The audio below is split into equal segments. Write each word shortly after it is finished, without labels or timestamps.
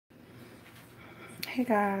Hey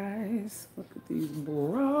guys, look at these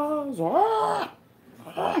bras.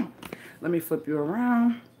 Let me flip you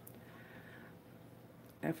around.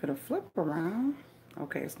 If it'll flip around,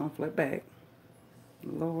 okay, it's gonna flip back.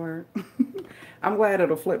 Lord, I'm glad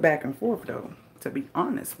it'll flip back and forth though, to be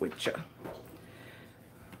honest with you.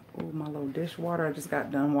 Oh, my little dishwater. I just got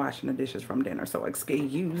done washing the dishes from dinner, so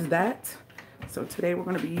excuse that. So today we're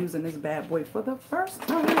gonna be using this bad boy for the first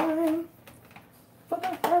time.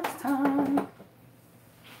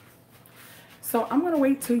 So I'm going to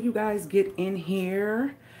wait till you guys get in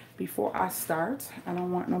here before I start. I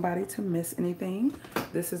don't want nobody to miss anything.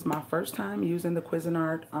 This is my first time using the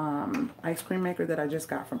Cuisinart ice cream maker that I just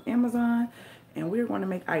got from Amazon. And we're going to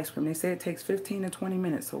make ice cream. They say it takes 15 to 20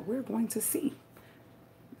 minutes, so we're going to see.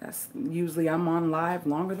 That's usually I'm on live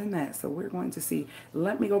longer than that, so we're going to see.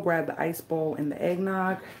 Let me go grab the ice bowl and the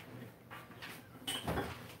eggnog.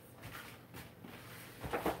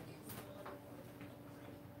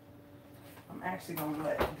 I'm actually going to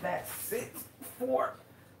let that sit for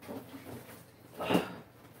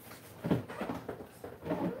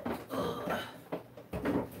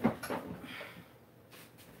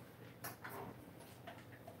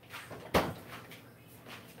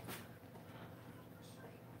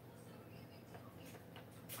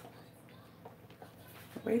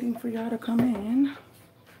waiting for y'all to come in.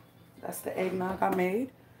 That's the eggnog I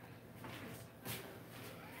made.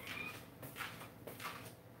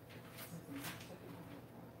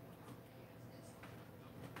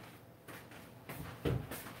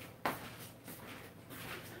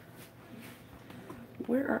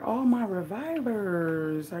 Where are all my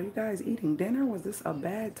revivers? Are you guys eating dinner? Was this a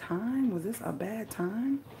bad time? Was this a bad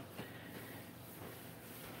time?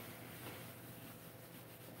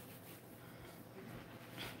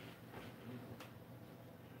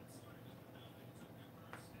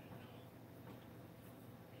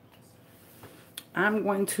 I'm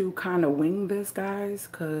going to kind of wing this, guys,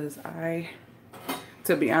 because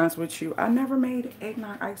to be honest with you, I never made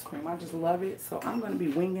eggnog ice cream. I just love it. So I'm going to be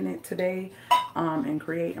winging it today and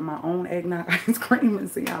creating my own eggnog ice cream and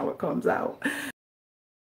see how it comes out.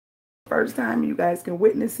 First time you guys can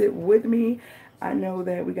witness it with me. I know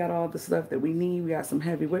that we got all the stuff that we need. We got some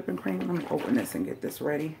heavy whipping cream. Let me open this and get this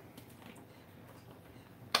ready.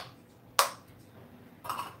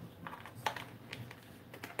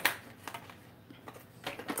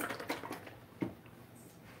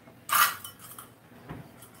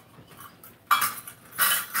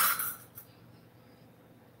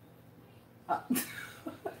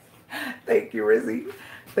 Thank you, Rizzy.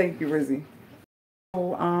 Thank you, Rizzy.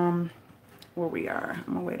 So, where we are,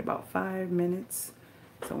 I'm gonna wait about 5 minutes.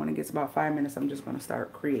 So when it gets about 5 minutes, I'm just gonna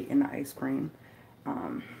start creating the ice cream.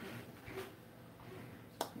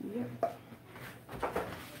 Yep.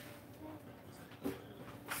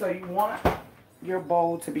 So you want your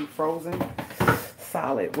bowl to be frozen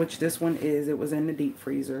solid, which this one is. It was in the deep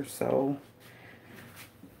freezer, so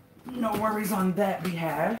no worries on that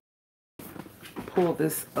behalf. Pull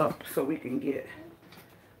this up so we can get,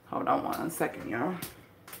 hold on 1 second, y'all.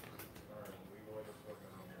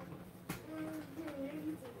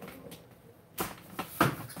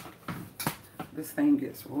 This thing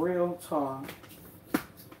gets real tall,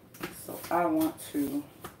 so I want to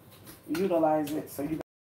utilize it so you guys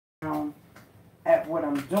know at what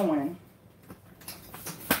I'm doing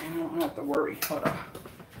and I don't have to worry. Hold on,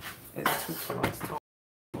 it's too tall. It's tall.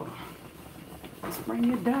 Hold on. Let's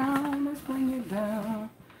bring it down. Let's bring it down.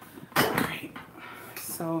 All right.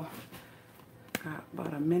 So got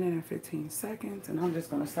about 1 minute and 15 seconds, and I'm just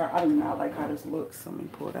gonna start. I do not like how this looks, so let me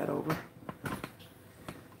pull that over.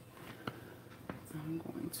 I'm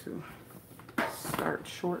going to start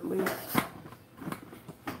shortly.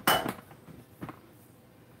 I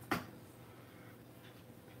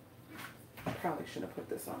probably should have put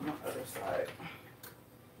this on the other side.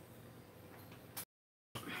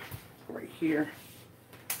 Right here,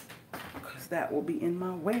 because that will be in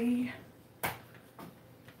my way.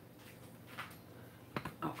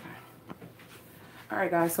 Okay. All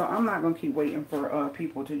right, guys, so I'm not gonna keep waiting for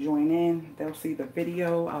people to join in. They'll see the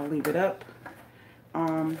video. I'll leave it up.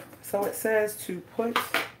 So it says to put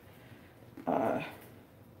I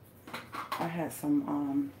had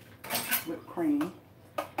some whipped cream,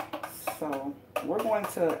 so we're going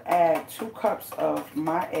to add 2 cups of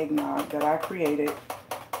my eggnog that I created.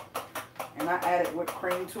 And I added whipped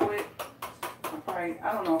cream to it. I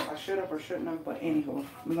don't know if I should have or shouldn't have, but anywho,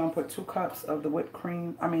 we're gonna put 2 cups of the whipped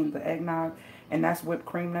cream, the eggnog, and that's whipped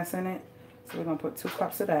cream that's in it. So we're gonna put 2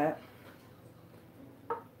 cups of that.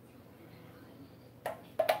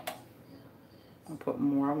 I'll put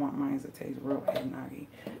more. I want mine to taste real eggnoggy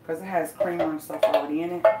because it has creamer and stuff already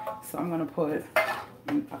in it. So I'm gonna put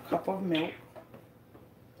a cup of milk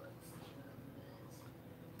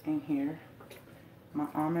in here. My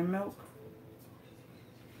almond milk.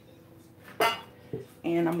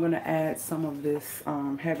 And I'm going to add some of this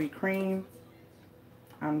heavy cream.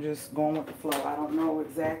 I'm just going with the flow. I don't know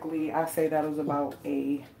exactly. I say that was about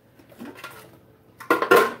an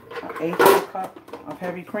eighth of a cup of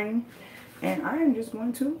heavy cream. And I am just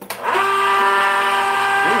going to... Ooh, it's loud.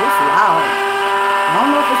 I don't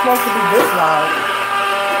know if it's supposed to be this loud.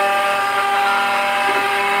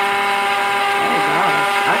 Oh gosh.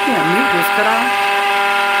 I can't mute this, could I?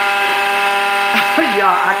 Y'all,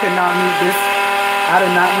 I cannot mute this. I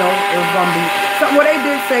did not know it was going to be... So, well, they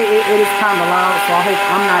did say it is kind of loud, so I hope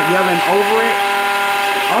I'm not yelling over it.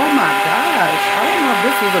 Oh my gosh. I don't know if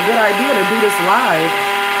this was a good idea to do this live.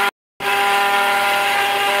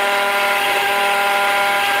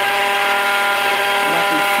 I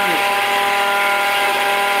can see it.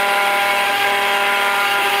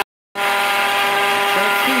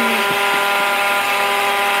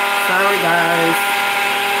 Sorry, guys.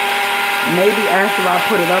 Maybe after I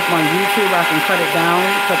put it up on YouTube, I can cut it down,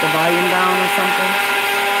 cut the volume down or something.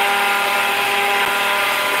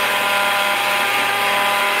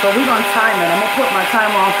 So we're going to time it. I'm going to put my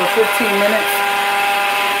timer on for 15 minutes.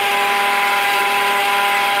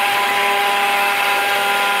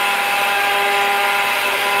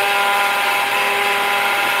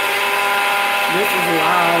 This is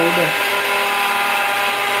loud.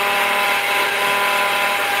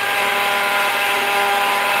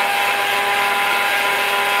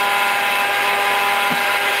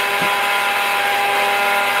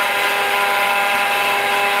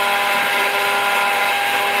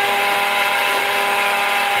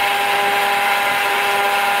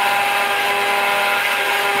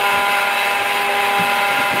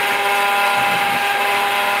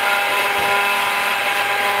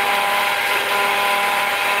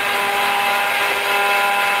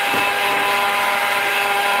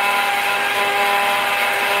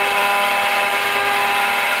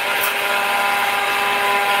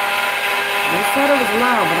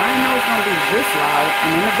 Loud, but I didn't know it's gonna be this loud. I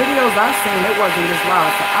mean, the videos I've seen, it wasn't this loud,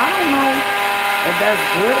 so I don't know if that's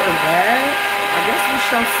good or bad. I guess we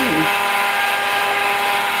shall see.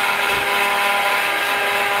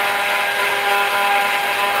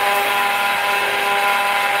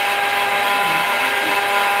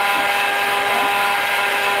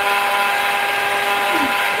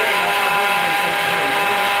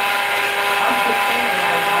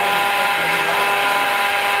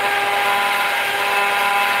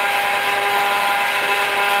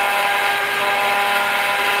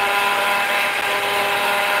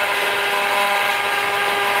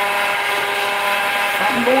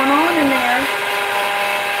 Going on in there.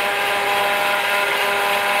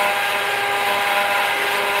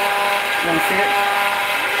 You want to see it?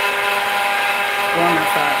 Go on that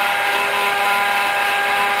side.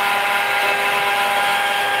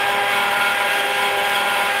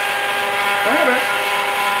 Go ahead, bro.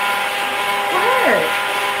 Go ahead.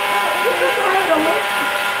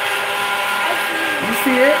 You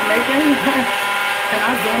see it making? Can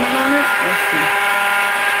I zoom in on it? Let's see.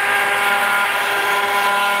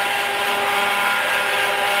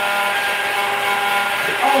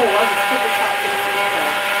 Oh, I just put the top to the floor.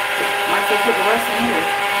 Might just put the rest in here.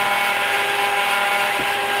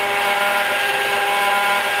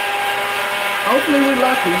 Hopefully we're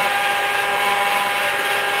lucky.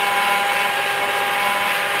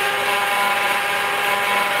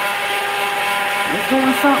 It's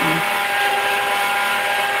doing something.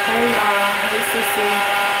 Hey y'all, hey sissy.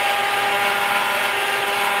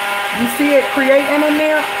 You see it creating in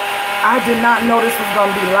there? I did not know this was going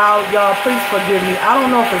to be loud, y'all. Please forgive me. I don't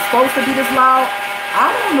know if it's supposed to be this loud. I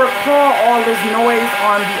don't recall all this noise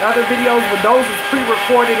on the other videos, but those is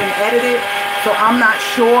pre-recorded and edited. So I'm not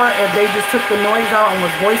sure if they just took the noise out and was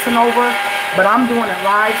voicing over. But I'm doing it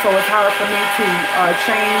live, so it's hard for me to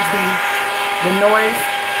change the noise.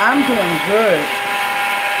 I'm doing good.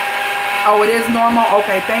 Oh, it is normal?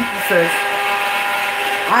 Okay, thank you, sis.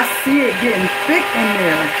 I see it getting thick in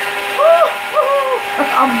there.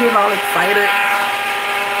 I'm getting all excited.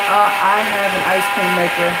 I have an ice cream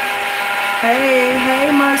maker. Hey,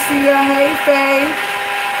 Marcia. Hey, Faye.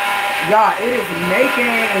 Y'all, it is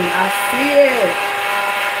making. I see it.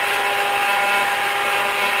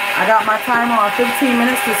 I got my timer on 15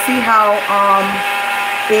 minutes to see how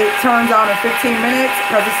it turns out in 15 minutes.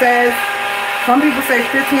 Because it says, some people say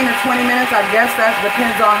 15 to 20 minutes. I guess that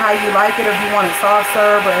depends on how you like it. If you want it soft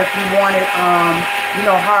serve or if you want it, you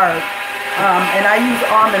know, hard. And I use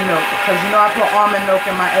almond milk because, you know, I put almond milk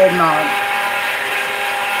in my eggnog.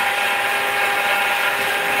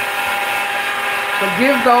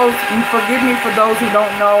 Forgive me for those who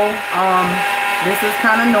don't know. This is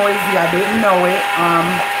kind of noisy. I didn't know it.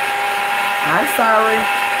 I'm sorry.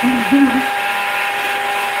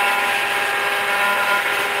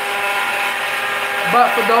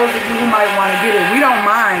 But for those of you who might want to get it, we don't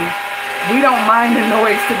mind. We don't mind the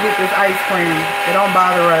noise to get this ice cream. It don't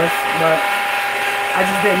bother us, but I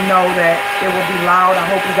just didn't know that it would be loud. I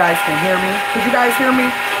hope you guys can hear me. Could you guys hear me?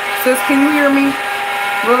 Sis, can you hear me?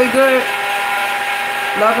 Really good?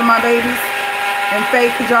 Loving my babies. And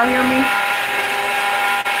Faye, could y'all hear me?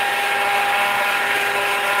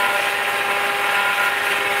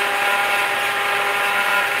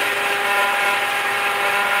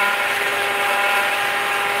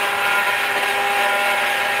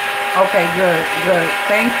 Okay, good, good.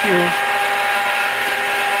 Thank you.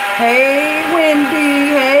 Hey,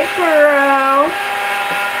 Wendy. Hey, girl.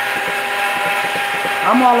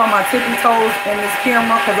 I'm all on my tippy toes in this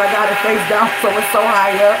camera because I got it face down so it's so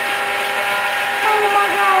high up. Oh my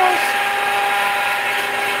gosh.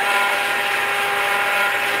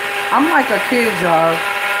 I'm like a kid, y'all.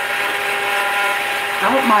 I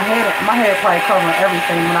hope my head probably covering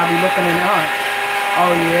everything when I be looking in the eye.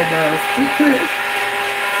 Oh yeah, it does.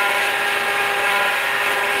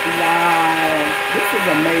 Wow. This is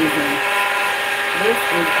amazing. This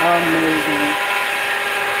is amazing.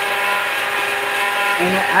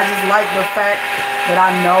 And I just like the fact that I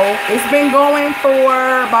know it's been going for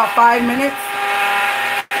about 5 minutes.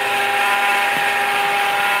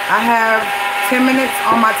 I have 10 minutes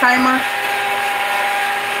on my timer.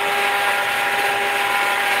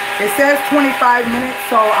 It says 25 minutes,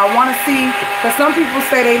 so I want to see, because some people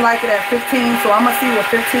say they like it at 15, so I'm going to see what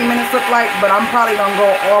 15 minutes look like, but I'm probably going to go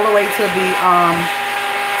all the way to the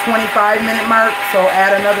 25-minute mark, so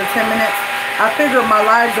add another 10 minutes. I figure my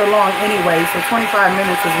lives are long anyway, so 25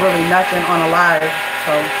 minutes is really nothing on a live,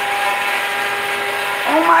 so.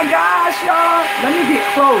 Oh my gosh, y'all. Let me get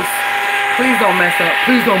close. Please don't mess up.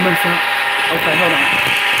 Please don't mess up. Okay, hold on.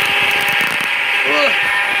 Ugh.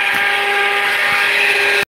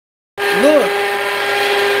 Look.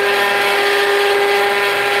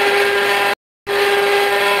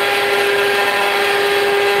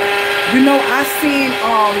 You know, I seen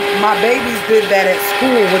my babies did that at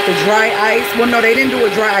school with the dry ice. Well, no, they didn't do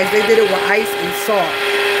it dry ice. They did it with ice and salt.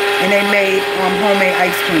 And they made homemade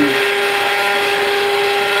ice cream.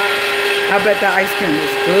 I bet the ice cream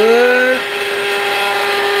is good.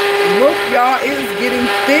 Look, y'all, it is getting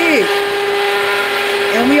thick.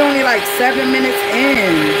 And we only like 7 minutes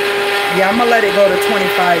in. Yeah, I'm going to let it go to 25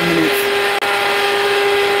 minutes.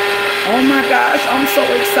 Oh my gosh, I'm so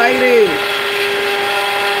excited.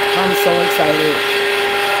 I'm so excited.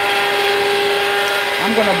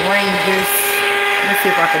 I'm going to bring this. Let's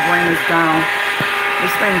see if I can bring this down.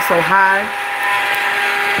 This thing's so high.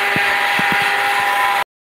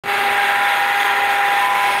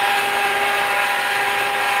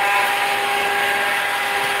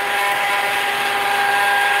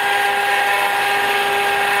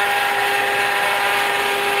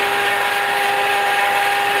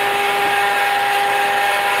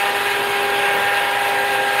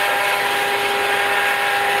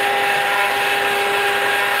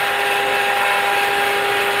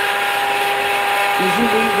 Did you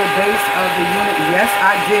leave the base of the unit? Yes,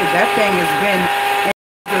 I did. That thing has been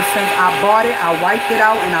in since I bought it. I wiped it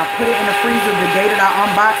out and I put it in the freezer the day that I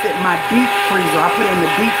unboxed it. My deep freezer. I put it in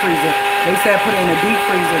the deep freezer. They said put it in the deep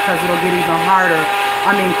freezer because it'll get even harder.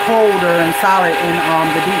 I mean colder and solid in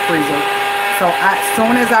the deep freezer. So as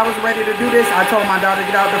soon as I was ready to do this, I told my daughter to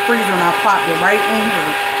get out the freezer and I plopped it right in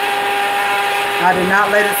here. I did not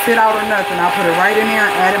let it sit out or nothing. I put it right in there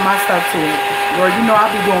and added my stuff to it. Girl, you know I'll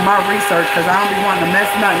be doing my research because I don't be wanting to mess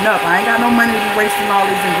nothing up. I ain't got no money to be wasting all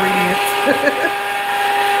these ingredients.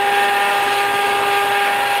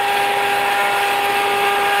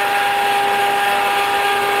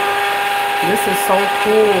 This is so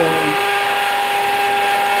cool.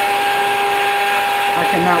 I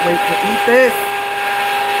cannot wait to eat this.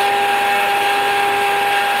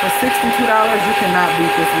 For $62, you cannot beat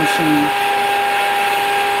this machine.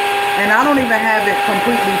 And I don't even have it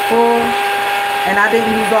completely full. And I didn't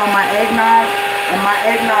use all my eggnog. And my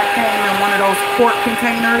eggnog came in one of those quart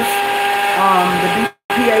containers. The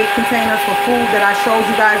BPA containers for food that I showed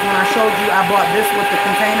you guys when I showed you. I bought this with the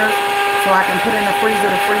containers. So I can put in the freezer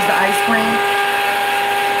to freeze the ice cream.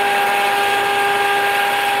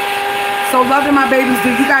 So loving my babies, do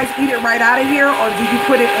you guys eat it right out of here? Or do you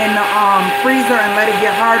put it in the freezer and let it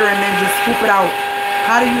get harder and then just scoop it out?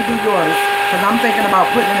 How do you do yours? Because I'm thinking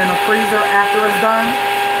about putting it in the freezer after it's done.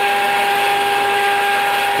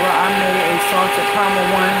 Well, I made a salted caramel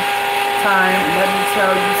one. time. Let me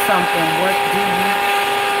tell you something. What do you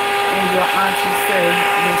and your auntie say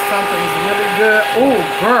when something's really good? Oh,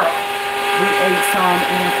 girl. We ate some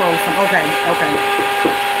and froze some. Okay, okay.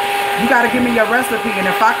 You got to give me your recipe. And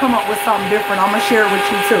if I come up with something different, I'm going to share it with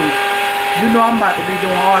you too. You know I'm about to be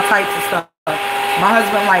doing all types of stuff. My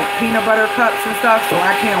husband like peanut butter cups and stuff, so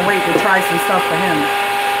I can't wait to try some stuff for him.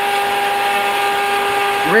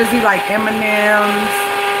 Rizzy like M&M's.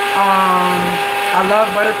 I love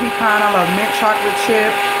butter pecan. I love mint chocolate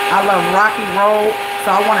chip. I love Rocky Road.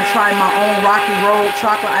 So I want to try my own Rocky Road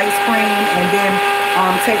chocolate ice cream, and then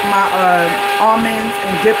take my almonds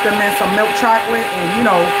and dip them in some milk chocolate, and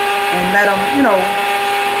and let them,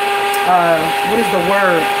 what is the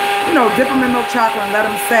word? Dip them in milk chocolate and let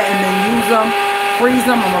them set, and then use them. Freeze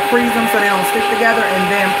them. I'm going to freeze them so they don't stick together, and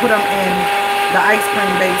then put them in the ice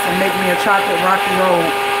cream base and make me a chocolate Rocky Road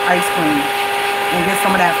ice cream. And get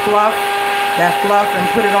some of that fluff, and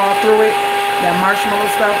put it all through it. That marshmallow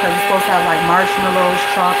stuff, because it's supposed to have like marshmallows,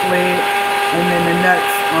 chocolate, and then the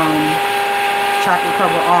nuts, chocolate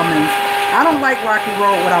covered almonds. I don't like Rocky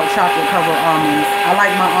Road without chocolate covered almonds. I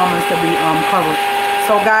like my almonds to be covered.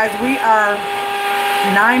 So guys, we are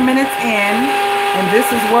 9 minutes in, and this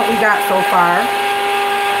is what we got so far.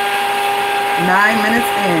 9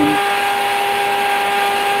 minutes in.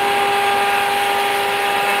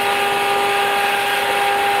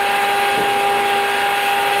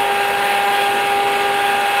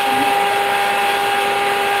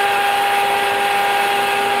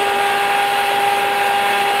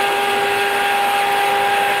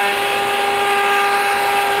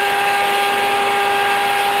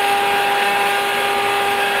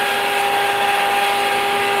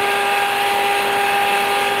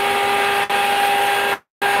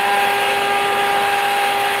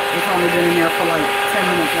 Been in there for like 10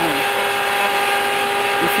 minutes long.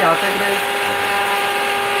 You see how thick it is?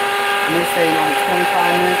 And they say like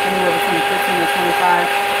 25 minutes, anywhere between 15 and 25.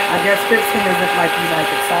 I guess 15 is if like you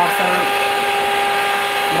like it soft serve.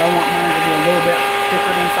 But I want mine to be a little bit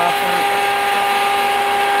thicker than soft serve.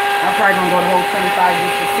 I'm probably gonna go the whole 25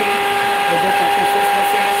 just to see the different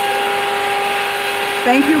consistencies.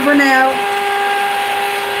 Thank you, Vernell.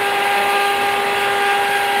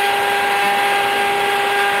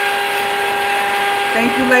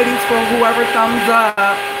 Thank you, ladies, for whoever thumbs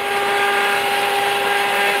up.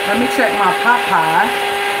 Let me check my pot pie.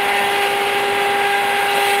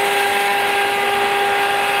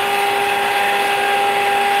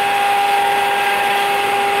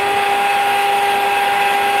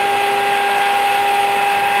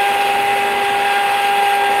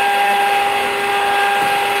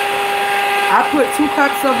 I put 2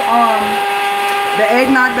 cups of the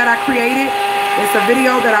eggnog that I created. It's a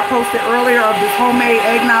video that I posted earlier of this homemade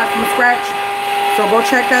eggnog from scratch. So go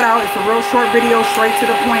check that out. It's a real short video, straight to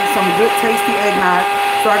the point. Some good tasty eggnog.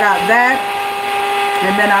 So I got that.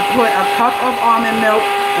 And then I put a cup of almond milk.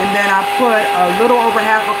 And then I put a little over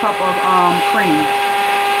half a cup of cream.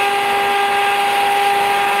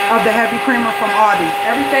 Of the heavy creamer from Aldi.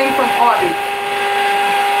 Everything from Aldi.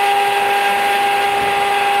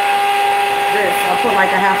 This. I put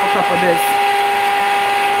like a half a cup of this.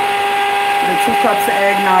 The 2 cups of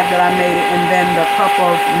eggnog that I made, and then the cup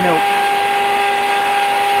of milk.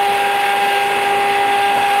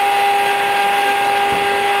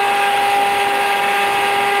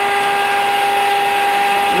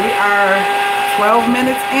 We are 12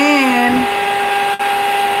 minutes in.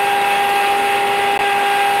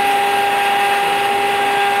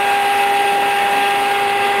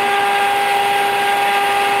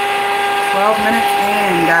 Minutes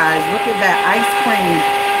in, guys. Look at that ice cream.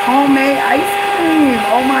 Homemade ice cream.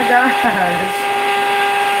 Oh my gosh.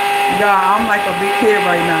 Y'all, I'm like a big kid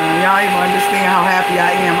right now. Y'all even understand how happy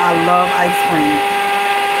I am. I love ice cream.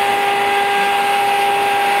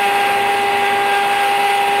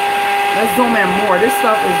 Let's zoom in more. This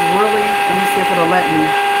stuff is really, let me see if it'll let me.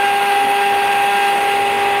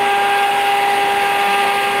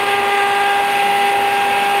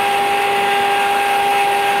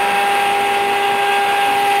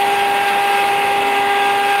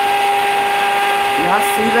 Y'all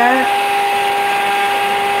see that?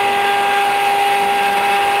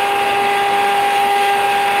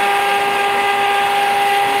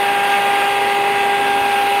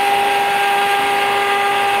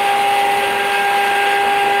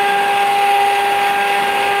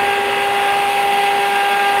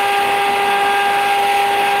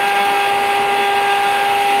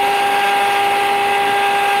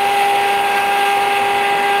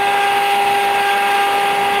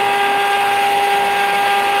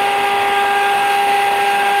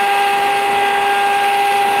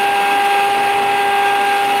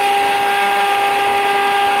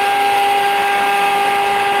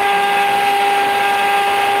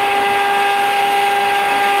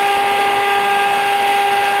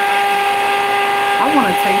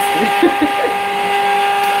 I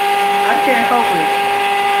can't help it.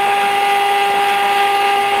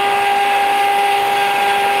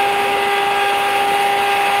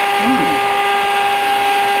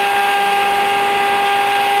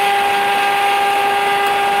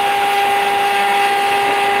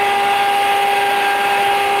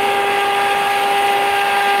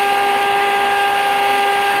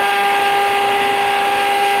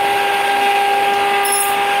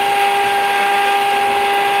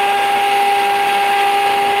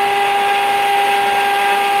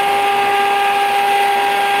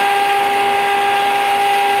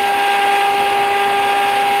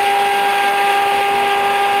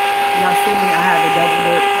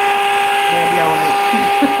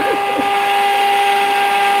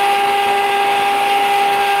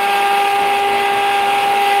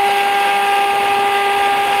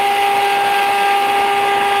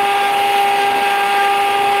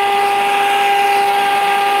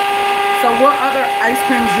 So what other ice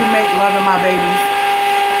creams you make, loving my babies?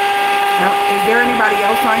 Now, is there anybody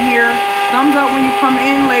else on here? Thumbs up when you come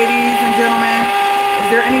in, ladies and gentlemen.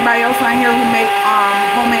 Is there anybody else on here who make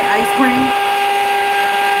homemade ice cream?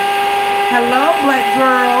 Hello, Black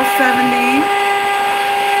Girl 70.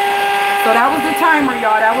 So that was the timer,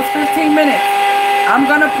 y'all. That was 15 minutes. I'm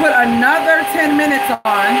gonna put another 10 minutes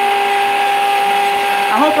on.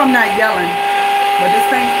 I hope I'm not yelling, but this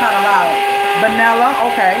thing's kind of loud. Vanilla,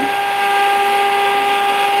 okay.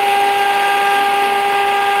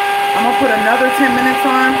 I'm gonna put another 10 minutes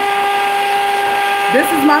on. This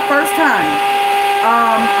is my first time.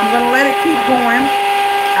 I'm gonna let it keep going.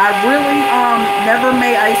 I really never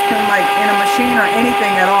made ice cream like in a machine or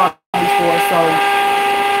anything at all before, so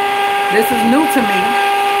this is new to me.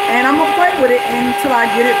 And I'm gonna play with it until I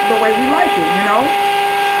get it the way we like it, you know?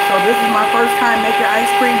 So this is my first time making ice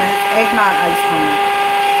cream, and it's eggnog ice cream.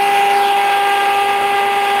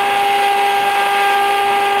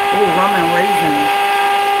 Oh, rum and raisins.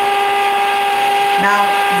 Now,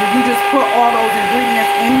 do you just put all those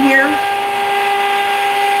ingredients in here?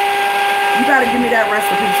 You gotta give me that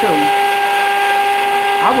recipe too.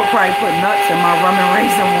 I would probably put nuts in my rum and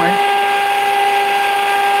raisin one.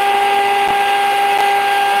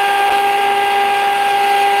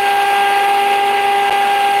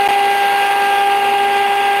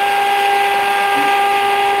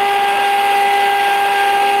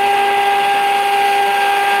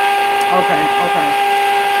 Okay, okay.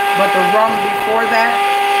 But the rum before that?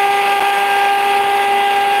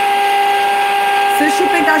 Sis, you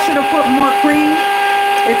think I should have put more cream?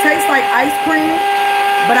 It tastes like ice cream,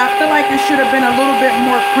 but I feel like it should have been a little bit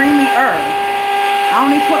more creamier. I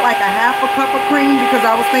only put like a half a cup of cream because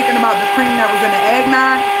I was thinking about the cream that was in the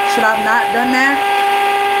eggnog. Should I have not done that?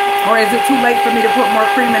 Or is it too late for me to put more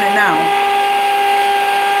cream in it now?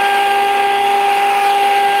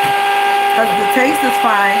 Because the taste is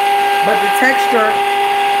fine, but the texture,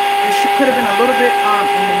 it could have been a little bit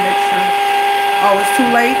in the mixture. Oh, it's too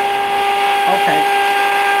late? Okay.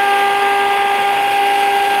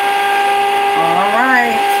 All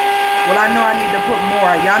right. Well, I know I need to put more.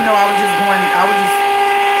 Y'all know I was just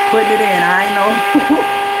putting it in. I ain't know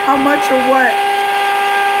how much or what.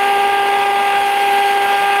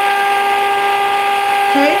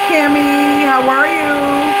 Hey, Kimmy. How are you?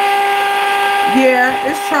 Yeah,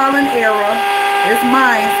 it's trial and error. It's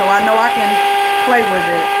mine, so I know I can play with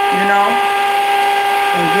it, you know,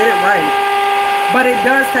 and get it right. But it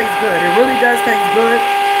does taste good. It really does taste good.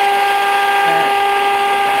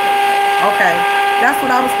 Okay, that's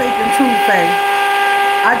what I was thinking too, Faye.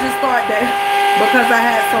 I just thought that because I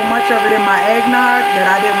had so much of it in my eggnog that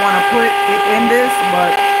I didn't want to put it in this,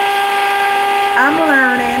 but I'm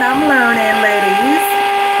learning, ladies.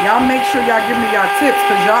 Y'all make sure y'all give me y'all tips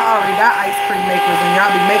because y'all already got ice cream makers and y'all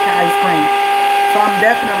be making ice cream. So I'm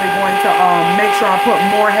definitely going to make sure I put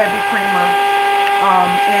more heavy creamer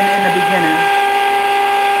in the beginning.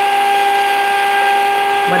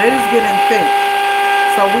 But it is getting thick.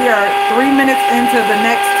 So we are 3 minutes into the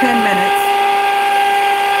next 10 minutes.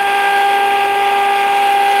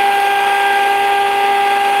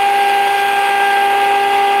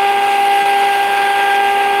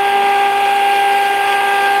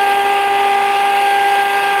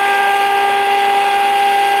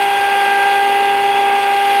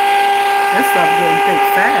 This stuff getting thick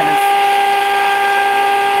fast.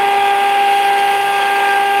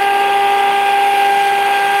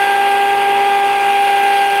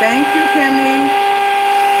 Thank you, Kimmy.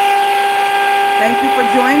 Thank you for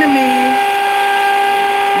joining me.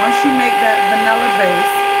 Once you make that vanilla base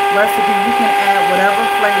recipe, you can add whatever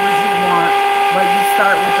flavors you want, but you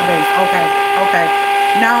start with the base. Okay, okay.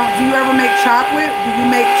 Now, do you ever make chocolate? Do you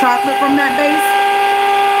make chocolate from that base?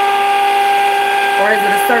 Or is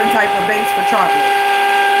it a certain type of base for chocolate?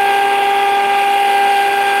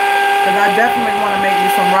 Because I definitely want to make me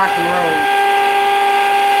some rock and roll.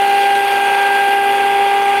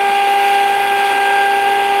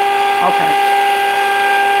 Okay.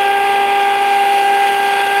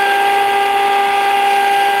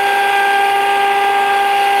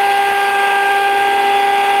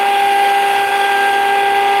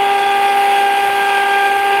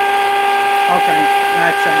 Okay,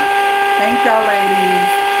 gotcha. Thank y'all, ladies.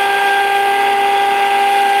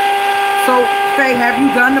 So, Faye, have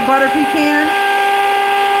you done the butter pecan?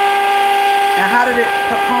 And how did it,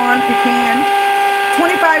 pecan?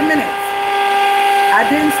 25 minutes. I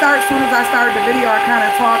didn't start as soon as I started the video. I kind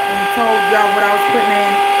of talked and told y'all what I was putting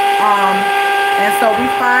in. And so we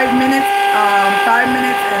 5 minutes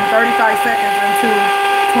and 35 seconds into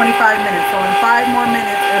 25 minutes. So in 5 more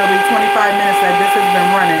minutes, it'll be 25 minutes that this has been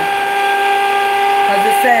running. Because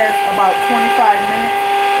it says about 25 minutes.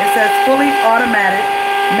 It says fully automatic.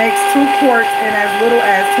 Makes 2 quarts in as little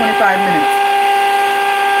as 25 minutes.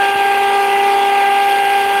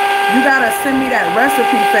 You gotta send me that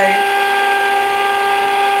recipe, Faye.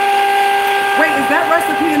 Wait, is that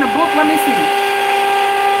recipe in the book? Let me see.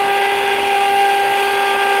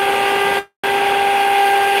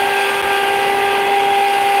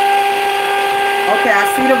 Okay, I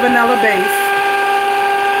see the vanilla base.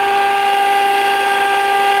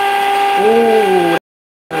 Ooh.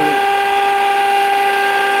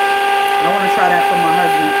 I want to try that for my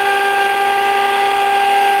husband.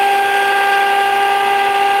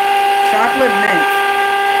 Chocolate mint.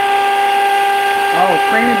 Oh,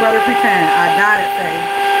 creamy butter pecan. I got it, Faye.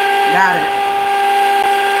 Got it.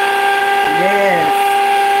 Yes.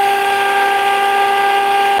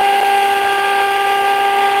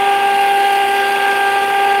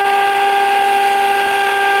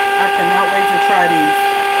 I cannot wait to try these.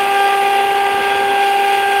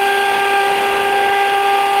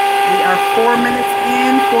 We are 4 minutes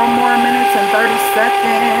in. 4 more minutes and 30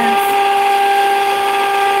 seconds.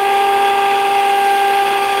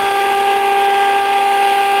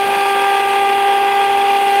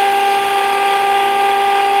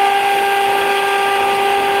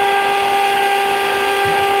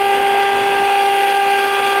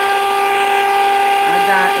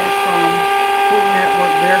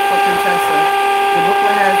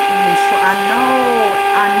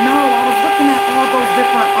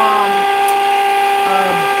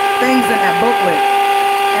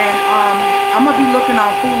 I'm gonna be looking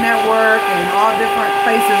on Food Network and all different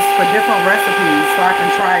places for different recipes so I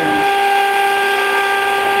can try them.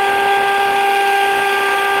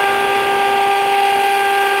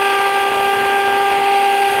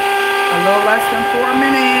 A little less than 4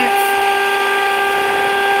 minutes.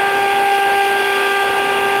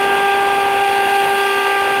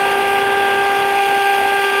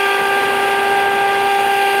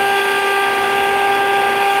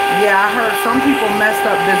 Yeah, I heard some people messed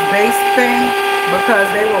up this base thing because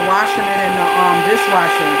they were washing it in the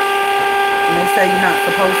dishwasher. And they say you're not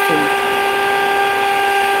supposed to.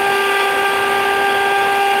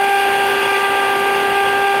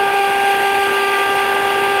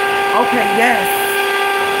 Okay, yes.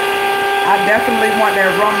 I definitely want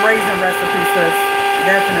that rum raisin recipe, sis.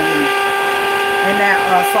 Definitely. And that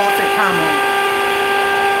salted caramel.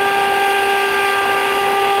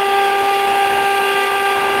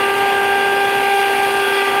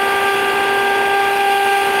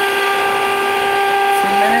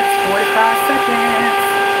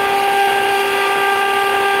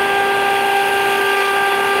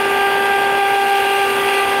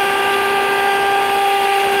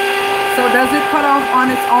 So does it cut off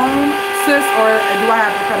on its own, sis, or do I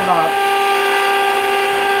have to cut it off?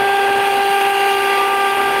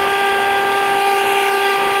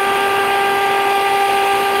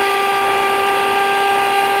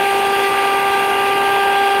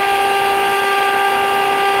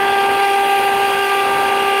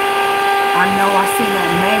 I know I seen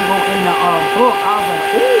that mango in the book. I was like,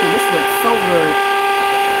 ooh, this looks so good.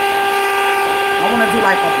 I want to do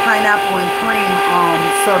like a pineapple and cream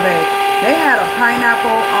sorbet. They had a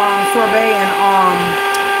pineapple sorbet and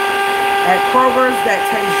at Kroger's that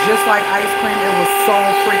tastes just like ice cream. It was so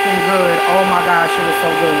freaking good. Oh my gosh, it was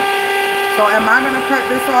so good. So am I going to cut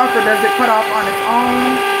this off or does it cut off on its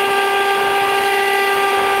own?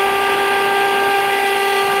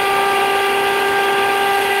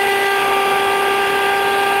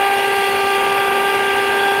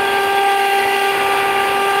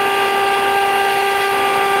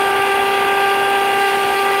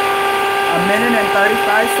 A minute and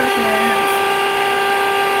 35 seconds.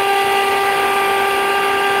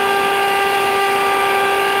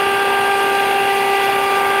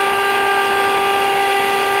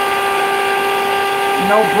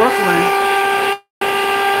 No, Brooklyn.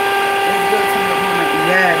 It's good to meet women.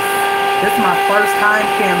 Yes. This is my first time,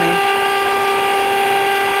 Kimmy.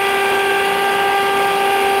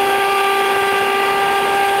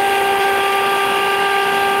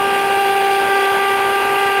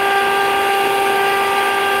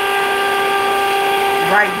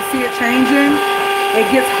 Right, you see it changing? It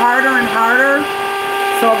gets harder and harder.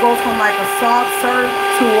 So it goes from like a soft serve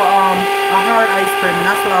to a hard ice cream. And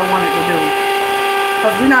that's what I wanted to do.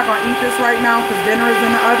 Because we're not going to eat this right now because dinner is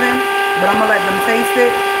in the oven. But I'm going to let them taste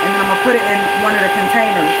it. And then I'm going to put it in one of the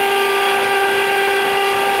containers.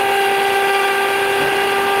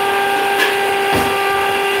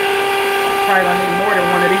 Probably going to need more than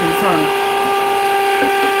one of these, huh?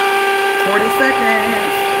 40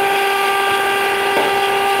 seconds.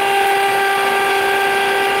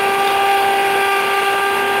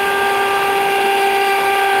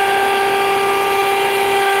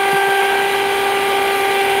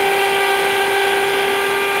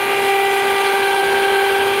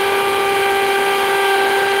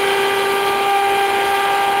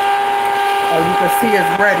 See,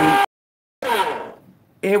 it's ready.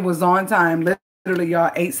 It was on time. Literally,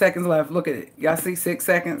 y'all, 8 seconds left. Look at it. Y'all see 6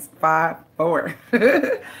 seconds, 5, 4.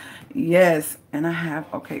 Yes, and I have,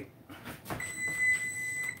 okay.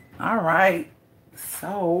 All right.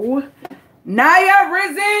 So, Naya,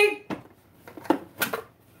 Rizzy.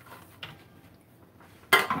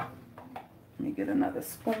 Let me get another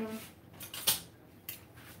spoon.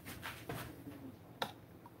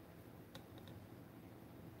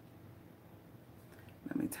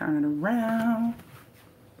 Let me turn it around.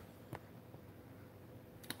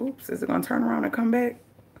 Oops, is it gonna turn around and come back?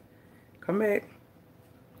 Come back.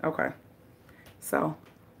 Okay. So.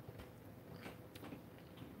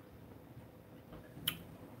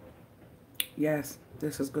 Yes,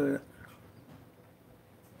 this is good.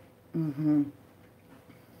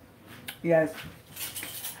 Yes.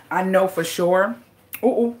 I know for sure.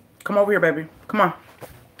 Ooh, come over here, baby. Come on.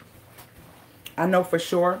 I know for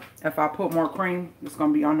sure if I put more cream, it's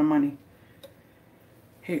going to be on the money.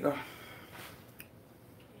 Here you go.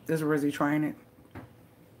 This is Rizzy trying it.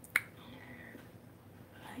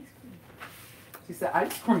 She said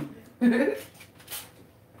ice cream. Let me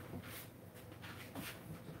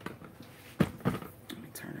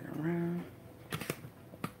turn it around.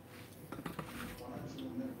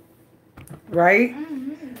 Right?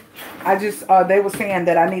 I just, they were saying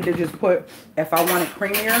that I need to just put, if I want it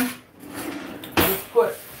creamier,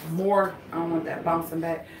 put more, I don't want that bouncing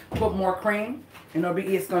back. Put more cream and it'll be,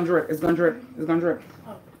 it's gonna drip, it's gonna drip, it's gonna drip.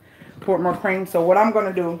 Pour more cream. So what I'm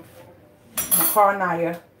gonna do, my car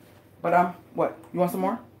Naya, but what? You want some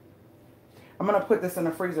more? I'm gonna put this in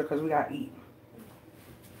the freezer because we gotta eat.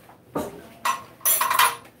 Hold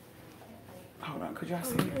on, could y'all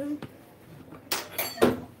see it?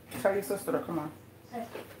 Tell your sister to come on.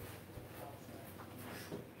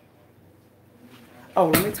 Oh,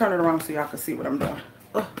 let me turn it around so y'all can see what I'm doing.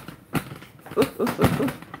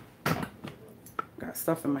 Got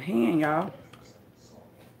stuff in my hand, y'all.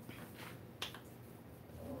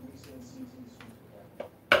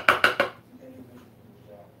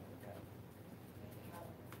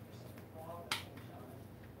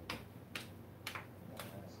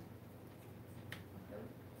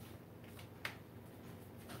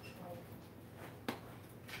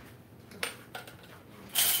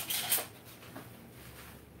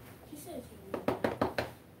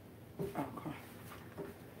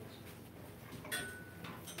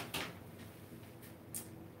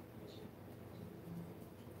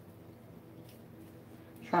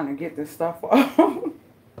 Trying to get this stuff off.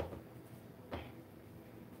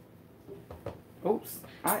 Oops,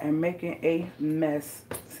 I am making a mess.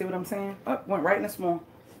 See what I'm saying? Oh, went right in the small.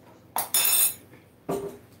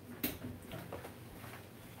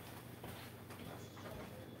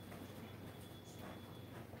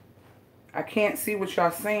 I can't see what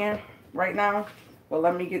y'all saying right now, but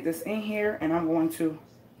let me get this in here and I'm going to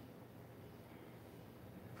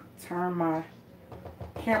turn my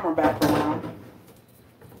camera back around.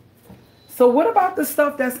 So what about the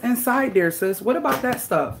stuff that's inside there, sis? What about that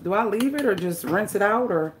stuff? Do I leave it or just rinse it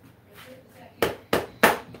out, or? I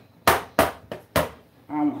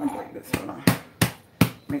don't want to break this. Hold on.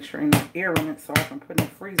 Make sure ain't no air in it so I can put it in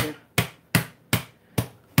the freezer.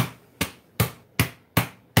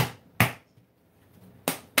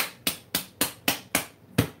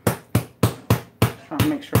 Trying to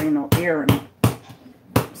make sure ain't no air in it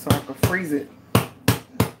so I can freeze it.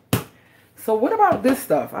 So what about this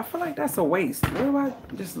stuff? I feel like that's a waste. What do I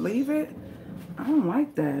just leave it? I don't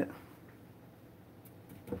like that.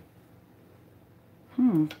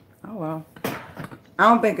 Oh well. I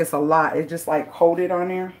don't think it's a lot. It just like coated on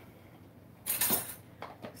there.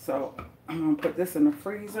 So I'm going to put this in the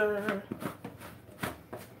freezer.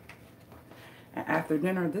 And after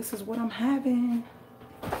dinner, this is what I'm having.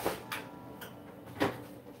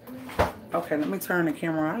 Okay, let me turn the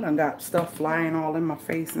camera on. I done got stuff flying all in my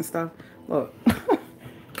face and stuff. Look.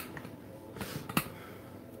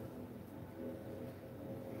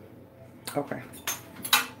 Okay.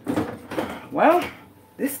 Well,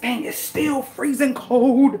 this thing is still freezing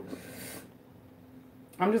cold.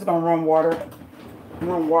 I'm just gonna run water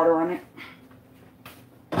on it.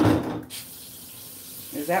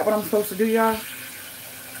 Is that what I'm supposed to do, y'all?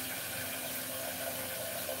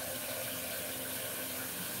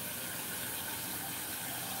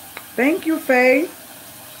 Thank you, Faye.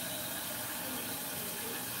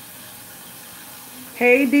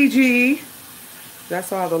 Hey, DG.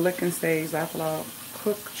 That's all the licking stays. I thought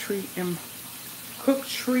cook treat in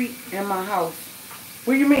my house.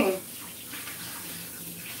 What do you mean?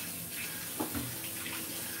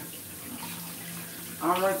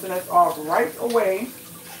 I'm rinsing this off right away.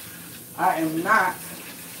 I am not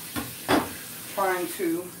trying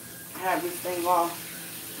to have this thing all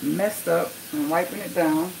messed up and wiping it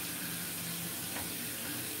down.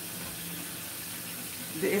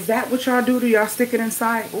 Is that what y'all do? Do y'all stick it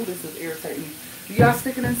inside? Oh, this is irritating me. Do y'all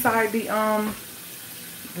stick it inside the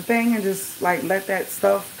thing and just like let that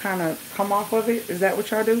stuff kind of come off of it? Is that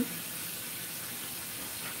what y'all do?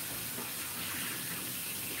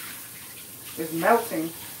 It's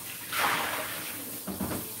melting.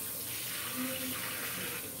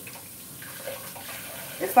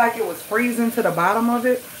 It's like it was freezing to the bottom of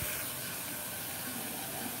it.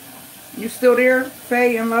 You still there,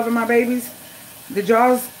 Faye and Loving My Babies? Did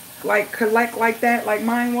y'all's like collect like that, like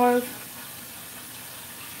mine was?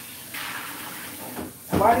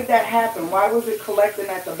 Why did that happen? Why was it collecting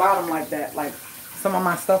at the bottom like that? Like some of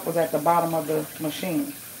my stuff was at the bottom of the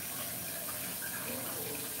machine.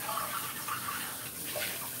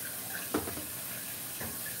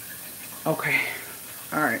 Okay.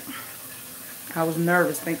 All right. I was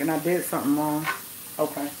nervous thinking I did something wrong.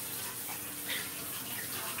 Okay.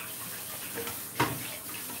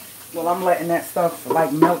 Well, I'm letting that stuff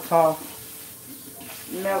like melt off.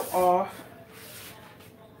 Melt off.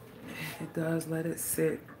 It does let it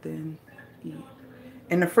sit, then eat.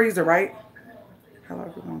 In the freezer, right? Hello,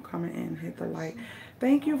 everyone coming in. Hit the light.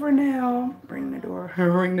 Thank you, Vernell. Ring the door.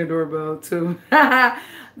 Ring the doorbell, too.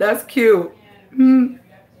 That's cute.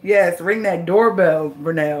 Yes, ring that doorbell,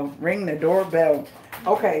 Vernell. Ring the doorbell.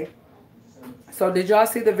 Okay. So, did y'all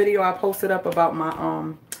see the video I posted up about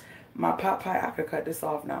my my pot pie? I could cut this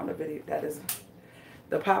off now in the video. That is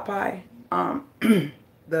the pot pie.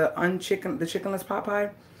 The chickenless pot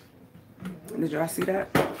pie. Did y'all see that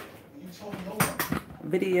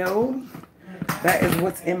video? That is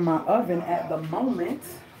what's in my oven at the moment.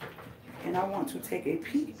 And I want to take a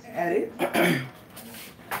peek at it.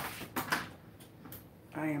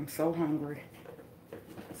 I am so hungry.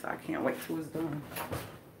 So I can't wait till it's done.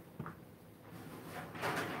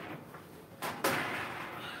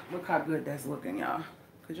 Look how good that's looking, y'all.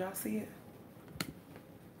 Could y'all see it?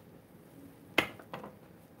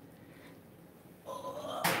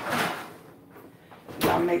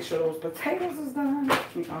 Y'all make sure those potatoes is done.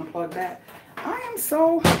 Let me unplug that. I am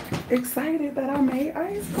so excited that I made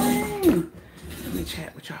ice cream. Let me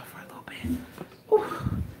chat with y'all for a little bit.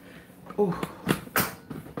 Ooh. Ooh.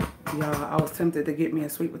 Y'all, I was tempted to get me a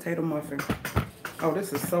sweet potato muffin. Oh,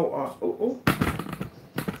 this is so awesome. Ooh.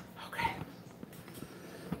 Okay.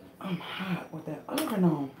 I'm hot with that oven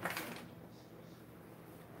on.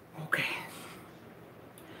 Okay.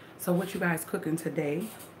 So what you guys cooking today?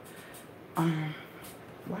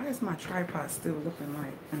 Why is my tripod still looking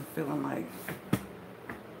like and feeling like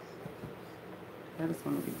that is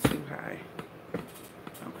going to be too high?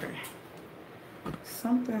 Okay.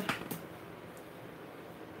 Something.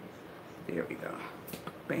 There we go.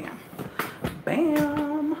 Bam.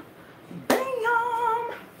 Bam. Bam.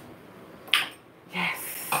 Yes.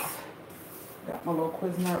 Got my little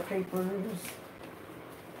Cuisinart papers.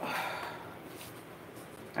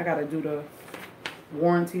 I got to do the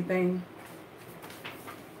warranty thing.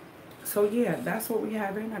 So yeah, that's what we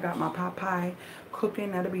having. I got my pot pie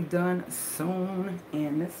cooking. That'll be done soon.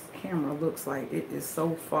 And this camera looks like it is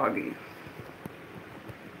so foggy.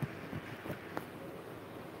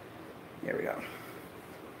 There we go.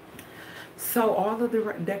 So all of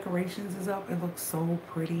the decorations is up. It looks so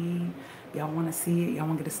pretty. Y'all want to see it? Y'all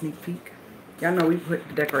want to get a sneak peek? Y'all know we put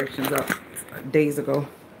the decorations up days ago.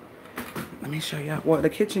 Let me show y'all. Well, the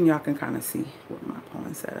kitchen y'all can kind of see with my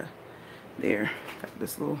poinsettia. There, got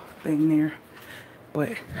this little thing there.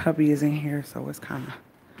 But hubby is in here, so it's kind of,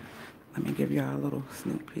 let me give y'all a little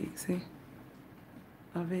sneak peek, see,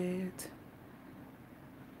 of it.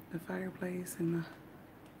 The fireplace and the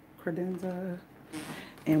credenza.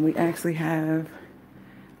 And we actually have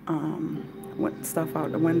what stuff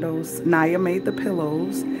out the windows. Naya made the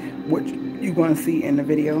pillows, which you're going to see in the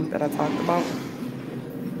video that I talked about.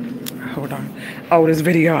 Hold on. Oh, this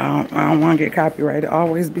video, I don't want to get copyrighted. I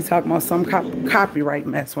always be talking about some copyright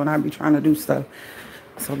mess when I be trying to do stuff.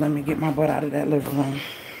 So let me get my butt out of that living room.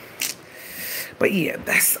 But yeah,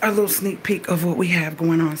 that's a little sneak peek of what we have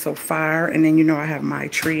going on so far. And then, you know, I have my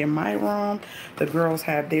tree in my room. The girls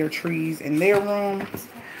have their trees in their rooms.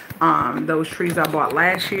 Those trees I bought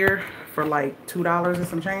last year for like $2 and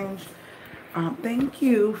some change. Thank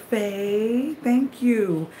you, Faye. Thank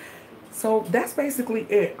you. So that's basically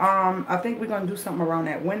it. I think we're going to do something around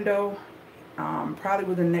that window. Probably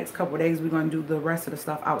within the next couple of days, we're going to do the rest of the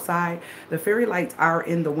stuff outside. The fairy lights are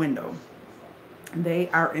in the window. They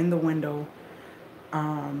are in the window.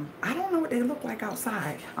 I don't know what they look like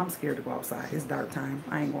outside. I'm scared to go outside. It's dark time.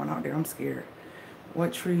 I ain't going out there. I'm scared.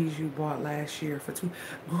 What trees you bought last year for $2?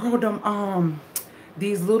 Girl, them,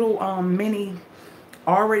 these little, mini,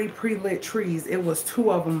 already pre-lit trees. It was 2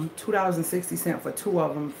 of them, $2.60 for 2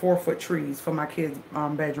 of them, 4-foot trees for my kids'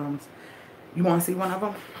 bedrooms. You want to see one of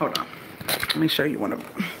them? Hold on. Let me show you one of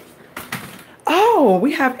them. Oh,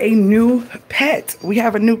 we have a new pet. We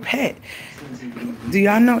have a new pet. Do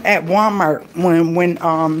y'all know at Walmart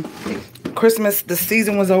when Christmas, the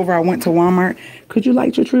season was over, I went to Walmart. Could you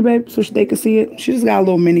light your tree, babe, so they could see it? She just got a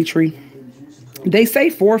little mini tree. They say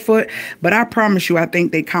 4 foot, but I promise you, I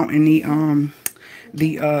think they count in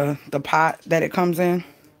the pot that it comes in.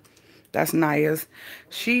 That's Naya's.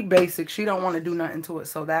 She don't want to do nothing to it.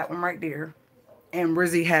 So that one right there. And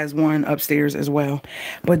Rizzy has one upstairs as well.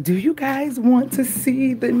 But do you guys want to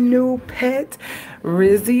see the new pet?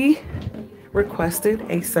 Rizzy requested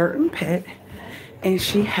a certain pet and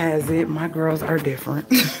she has it. My girls are different.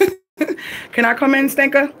 Can I come in,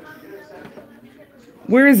 Stenka?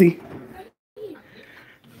 Where is he?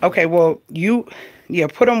 Okay, well, yeah,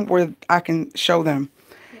 put them where I can show them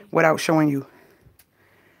without showing you.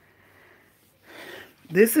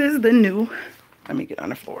 This is the new, let me get on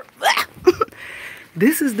the floor.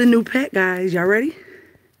 This is the new pet, guys. Y'all ready?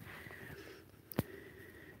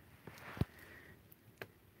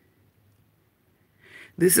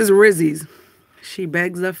 This is Rizzy's. She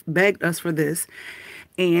begged us for this,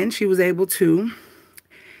 and she was able to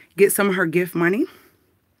get some of her gift money,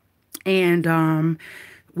 and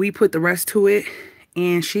we put the rest to it.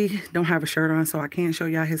 And she don't have a shirt on, so I can't show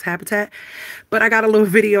y'all his habitat, but I got a little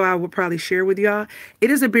video I would probably share with y'all. It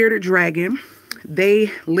is a bearded dragon. They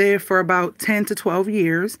live for about 10 to 12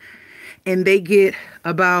 years, and they get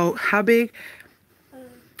about, how big?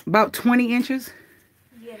 About 20 inches.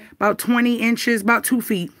 Yeah. About 20 inches, about 2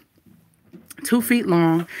 feet. 2 feet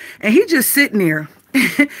long. And he just sitting there.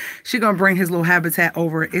 She gonna bring his little habitat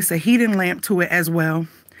over. It's a heating lamp to it as well.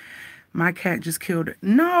 My cat just killed it.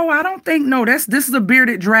 No, I don't think, no, this is a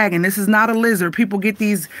bearded dragon. This is not a lizard. People get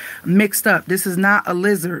these mixed up. This is not a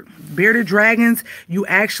lizard. Bearded dragons, you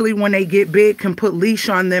actually, when they get big, can put leash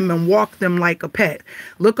on them and walk them like a pet.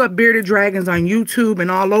 Look up bearded dragons on YouTube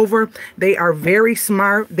and all over. They are very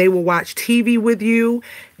smart. They will watch TV with you.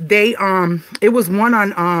 They, it was one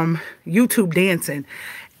on YouTube dancing.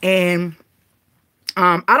 And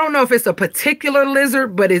I don't know if it's a particular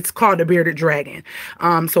lizard, but it's called a bearded dragon.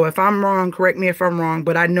 So if I'm wrong, correct me if I'm wrong,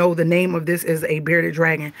 but I know the name of this is a bearded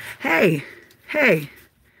dragon. Hey, hey,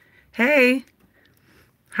 hey,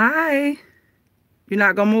 hi. You're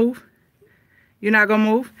not gonna move? You're not gonna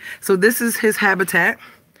move? So this is his habitat,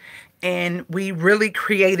 and we really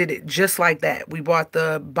created it just like that. We bought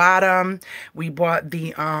the bottom, we bought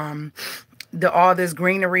the all this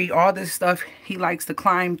greenery, all this stuff he likes to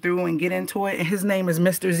climb through and get into it. And his name is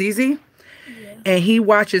Mr. ZZ. Yeah. And he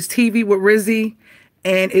watches TV with Rizzy,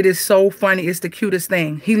 and it is so funny. It's the cutest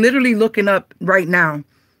thing. He literally looking up right now.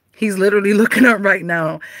 He's literally looking up right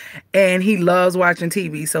now, and he loves watching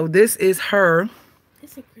TV. So this is her.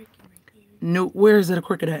 It's a cricket right here. No, where is it a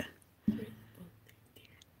cricket at?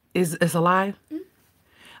 It's alive? Mm.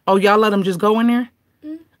 Oh, y'all let them just go in there?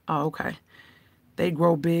 Mm. Oh, okay. They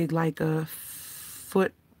grow big like a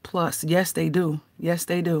foot plus. Yes, they do. Yes,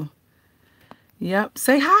 they do. Yep.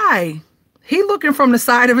 Say hi. He looking from the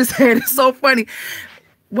side of his head. It's so funny.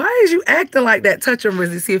 Why is you acting like that? Touch him,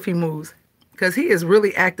 Rizzy. See if he moves. Because he is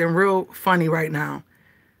really acting real funny right now.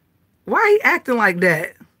 Why he acting like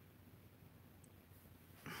that?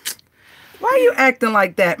 Why are you acting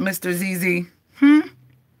like that, Mr. ZZ?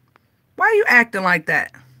 Why are you acting like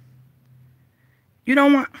that? You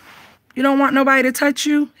don't want... You don't want nobody to touch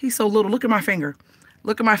you? He's so little. Look at my finger.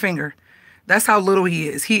 Look at my finger. That's how little he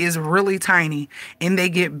is. He is really tiny, and they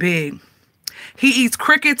get big. He eats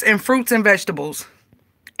crickets and fruits and vegetables.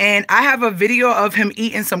 And I have a video of him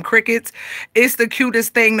eating some crickets. It's the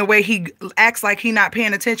cutest thing, the way he acts like he not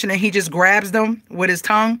paying attention and he just grabs them with his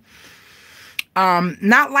tongue.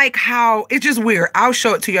 Not like how, it's just weird. I'll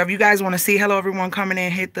show it to you. If you guys want to see, hello everyone coming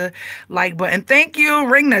in, hit the like button. Thank you.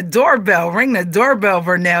 Ring the doorbell. Ring the doorbell,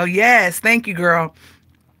 Vernell. Yes, thank you, girl.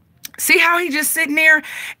 See how he just sitting there?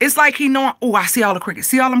 It's like he know, oh, I see all the crickets.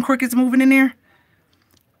 See all them crickets moving in there?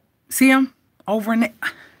 See him? Over in there.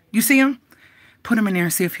 You see him? Put him in there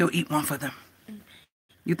and see if he'll eat one for them.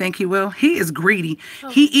 You think he will? He is greedy.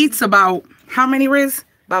 He eats about, how many, Riz?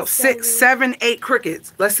 About 6, 7, 8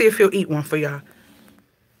 crickets. Let's see if he'll eat one for y'all.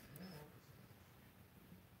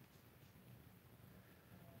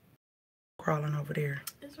 Crawling over there.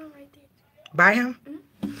 There's one right there. By him?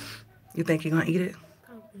 Mm-hmm. You think he gonna eat it?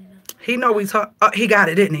 Probably not. He know we talk. Oh, he got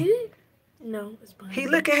it, didn't he? No, it's behind He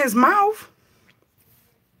licking his mouth.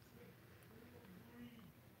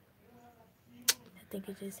 I think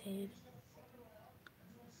it just hid.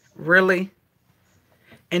 Really?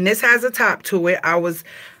 And this has a top to it. I was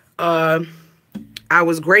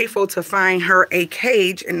grateful to find her a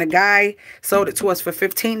cage, and the guy sold it to us for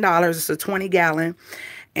 $15. It's a 20-gallon,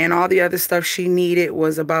 and all the other stuff she needed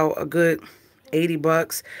was about a good 80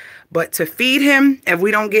 bucks. But to feed him, if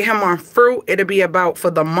we don't get him on fruit, it'll be about, for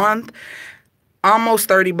the month, almost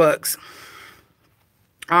 30 bucks.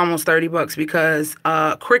 Almost 30 bucks, because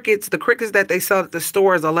crickets, the crickets that they sell at the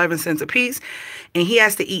store is 11 cents a piece, and he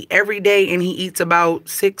has to eat every day, and he eats about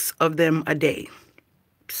 6 of them a day.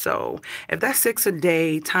 So if that's 6 a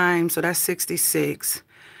day times, so that's 66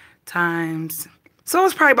 times, so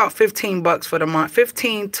it's probably about 15 bucks for the month,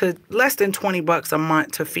 15 to less than 20 bucks a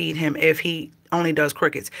month to feed him if he only does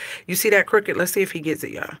crickets. You see that cricket? Let's see if he gets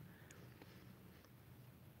it, y'all.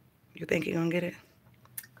 You think he gonna get it?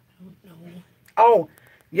 I don't know. Oh,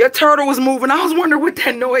 your turtle was moving. I was wondering what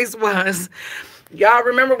that noise was. Y'all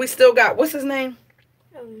remember we still got, what's his name?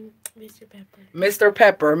 Mr. Pepper. Mr.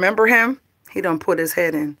 Pepper. Remember him? He done put his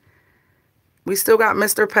head in. We still got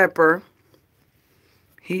Mr. Pepper.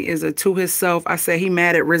 He is a to himself. I said he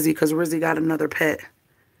mad at Rizzy because Rizzy got another pet.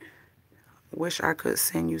 Wish I could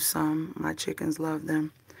send you some. My chickens love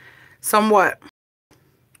them. Some what?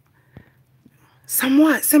 Some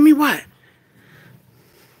what? Send me what?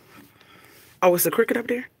 Oh, it's a cricket up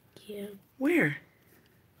there? Yeah. Where?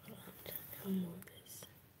 I'll move this.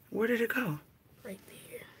 Where did it go? Right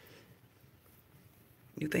there.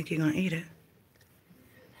 You think he gonna eat it?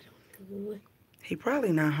 I don't know. He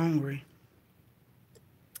probably not hungry.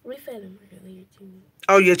 We fed him earlier too.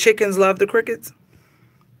 Oh, your chickens love the crickets?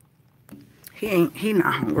 He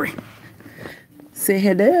not hungry. Say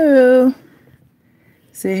hello.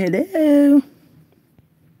 Say hello.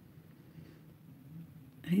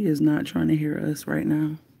 He is not trying to hear us right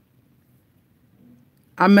now.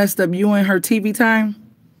 I messed up you and her TV time.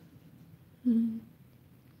 Mm-hmm.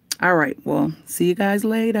 All right. Well, see you guys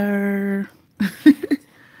later.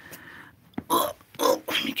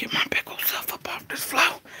 Let me get my big old self up off this floor.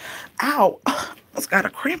 Ow. I just got a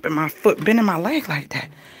cramp in my foot, bending my leg like that.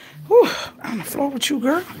 Whew. On the floor with you,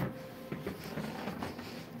 girl.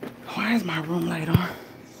 Why is my room light on?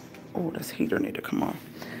 Oh, this heater need to come on.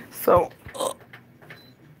 So,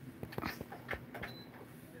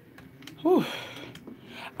 whew.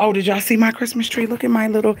 Oh, did y'all see my Christmas tree? Look at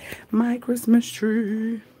my Christmas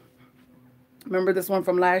tree. Remember this one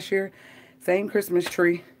from last year? Same Christmas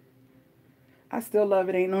tree. I still love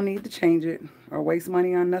it. Ain't no need to change it or waste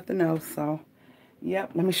money on nothing else. So,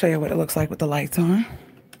 yep. Let me show you what it looks like with the lights on.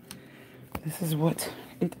 This is what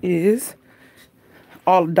it is.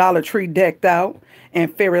 All Dollar Tree decked out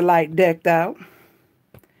and fairy light decked out.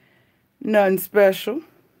 Nothing special.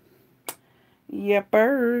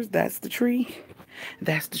 Yepers. That's the tree.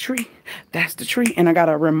 That's the tree. That's the tree. And I got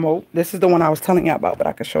a remote. This is the one I was telling y'all about, but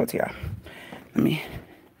I can show it to y'all. Let me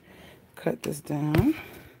cut this down.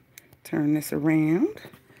 Turn this around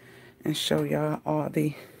and show y'all all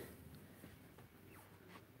the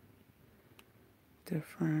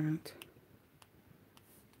different.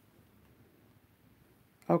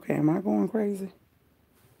 Okay, am I going crazy?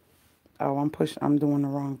 Oh, I'm doing the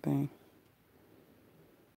wrong thing.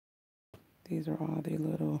 These are all the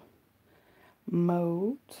little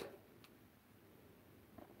modes.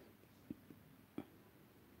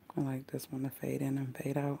 I like this one to fade in and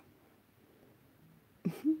fade out.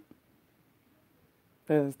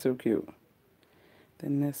 That is too cute.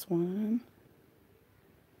 Then this one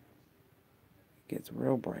gets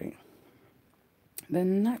real bright.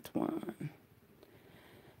 Then that one.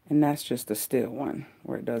 And that's just the still one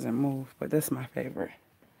where it doesn't move. But that's my favorite.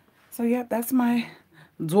 So, yep, that's my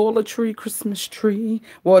Dollar Tree Christmas tree.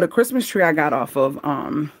 Well, the Christmas tree I got off of,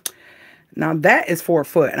 now that is 4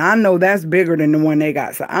 foot. And I know that's bigger than the one they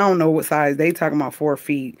got. So, I don't know what size they talking about 4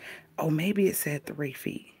 feet. Oh, maybe it said 3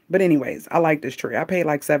 feet. But anyways, I like this tree. I paid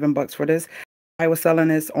like $7 for this. I was selling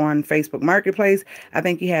this on Facebook Marketplace. I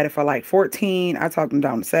think he had it for like 14. I talked him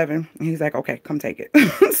down to 7. And he's like, okay, come take it.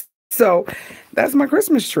 So that's my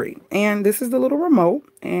Christmas tree. And this is the little remote.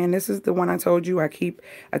 And this is the one I told you I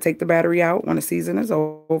take the battery out when the season is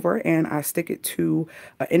over. And I stick it to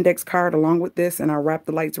an index card along with this. And I wrap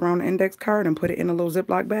the lights around the index card and put it in a little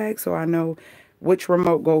Ziploc bag. So I know which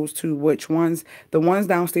remote goes to which ones. The ones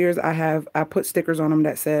downstairs I put stickers on them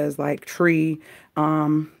that says like tree,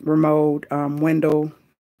 remote, window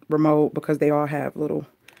remote, because they all have little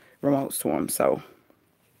remotes to them. So,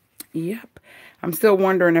 yep. I'm still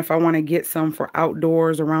wondering if I want to get some for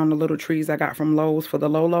outdoors around the little trees I got from Lowe's for the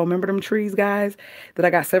Lolo. Remember them trees, guys, that I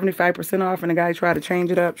got 75% off, and the guy tried to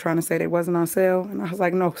change it up, trying to say they wasn't on sale. And I was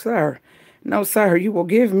like, no, sir. No, sir. You will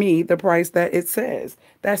give me the price that it says.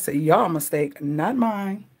 That's a y'all mistake, not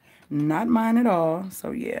mine. Not mine at all. So,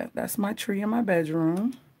 yeah, that's my tree in my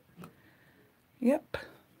bedroom. Yep.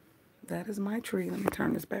 That is my tree. Let me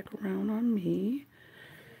turn this back around on me.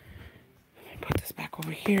 Put this back over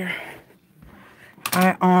here.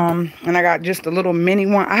 And I got just a little mini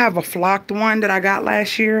one. I have a flocked one that I got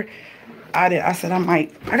last year. I said I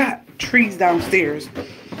got trees downstairs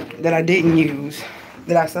that I didn't use,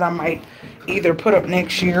 that I said I might either put up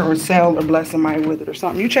next year or sell or bless somebody with it or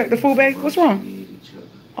something. You checked the food, babe? What's wrong?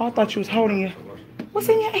 Oh, I thought you was holding you. What's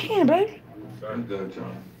in your hand, babe?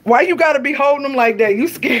 Why you gotta be holding them like that? You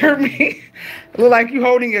scared me. Look like you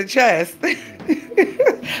holding your chest.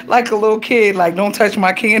 Like a little kid, like, don't touch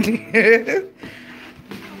my candy.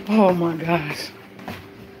 Oh my gosh.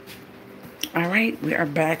 All right, we are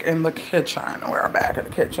back in the kitchen. We're back in the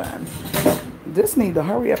kitchen. This need to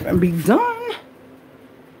hurry up and be done.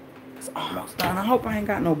 It's almost done. I hope I ain't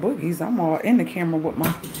got no boogies. I'm all in the camera with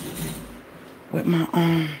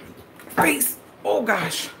my face. Oh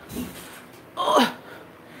gosh. Ugh.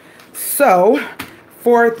 So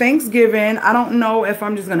for Thanksgiving, I don't know if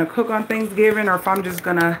I'm just gonna cook on Thanksgiving or if I'm just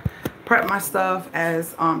gonna prep my stuff as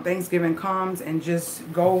Thanksgiving comes and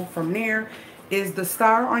just go from there. Is the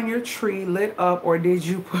star on your tree lit up, or did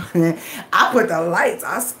you put it? I put the lights.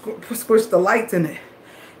 I squished the lights in it.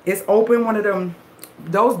 It's open, one of them.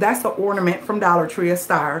 That's the ornament from Dollar Tree, a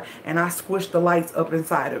star, and I squished the lights up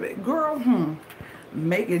inside of it. Girl,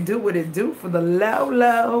 make it do what it do for the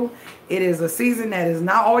low. It is a season that is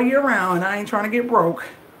not all year round. I ain't trying to get broke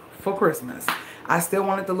for Christmas. I still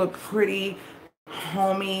want it to look pretty,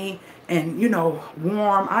 homey, and, you know,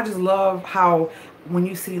 warm. I just love how when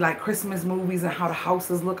you see like Christmas movies and how the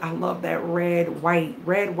houses look, I love that red, white,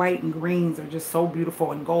 and greens are just so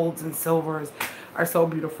beautiful, and golds and silvers are so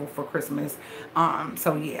beautiful for Christmas.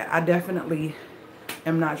 So yeah, I definitely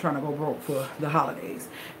am not trying to go broke for the holidays.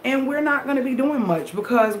 And we're not going to be doing much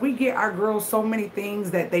because we get our girls so many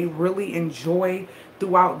things that they really enjoy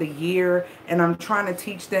throughout the year. And I'm trying to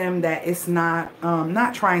teach them that it's not,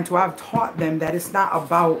 I've taught them that it's not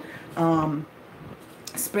about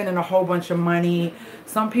spending a whole bunch of money.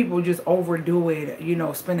 Some people just overdo it, you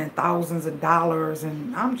know, spending thousands of dollars.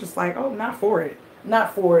 And I'm just like, oh, not for it.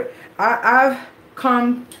 Not for it. I've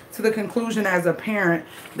come to the conclusion as a parent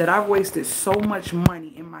that I've wasted so much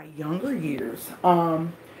money in my younger years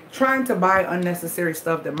trying to buy unnecessary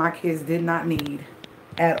stuff that my kids did not need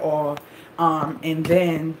at all, and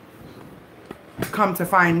then come to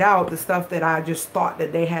find out the stuff that I just thought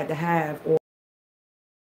that they had to have or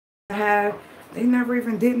have, they never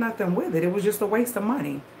even did nothing with it. It was just a waste of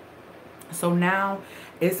money. So now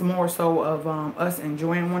it's more so of us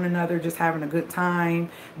enjoying one another, just having a good time,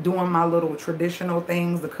 doing my little traditional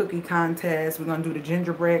things, the cookie contest. We're going to do the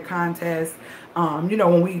gingerbread contest. You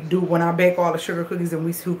know, when I bake all the sugar cookies and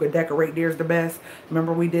we see who could decorate theirs the best.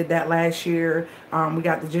 Remember we did that last year. We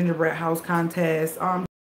got the gingerbread house contest.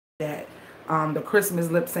 The Christmas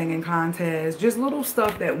lip singing contest, just little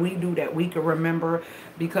stuff that we do that we can remember,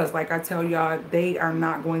 because like I tell y'all, they are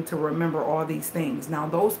not going to remember all these things. Now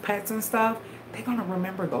those pets and stuff, they're going to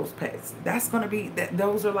remember those pets. That's going to be,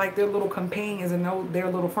 those are like their little companions and their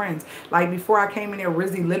little friends. Like before I came in there,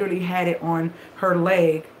 Rizzy literally had it on her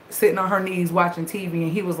leg, sitting on her knees watching TV,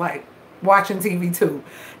 and he was like watching TV too.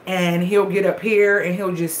 And he'll get up here and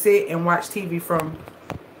he'll just sit and watch TV from,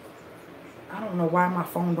 I don't know why my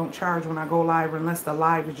phone don't charge when I go live unless the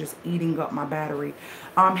live is just eating up my battery.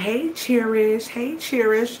 Hey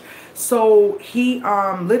Cherish. So he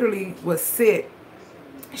literally would sit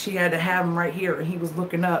she had to have him right here, and he was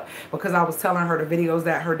looking up because I was telling her the videos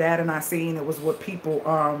that her dad and I seen. It was what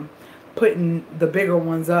people putting the bigger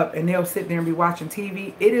ones up, and they'll sit there and be watching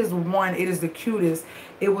TV. It is the cutest.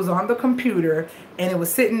 It was on the computer, and it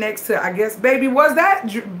was sitting next to, I guess, baby, was that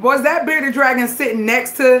bearded dragon sitting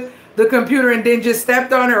next to the computer and then just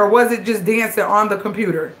stepped on it, or was it just dancing on the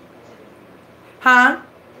computer? Huh?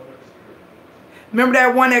 Remember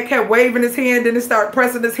that one that kept waving his hand, then it started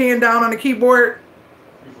pressing his hand down on the keyboard?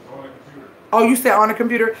 Oh, you said on the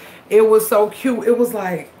computer? It was so cute. It was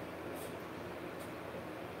like,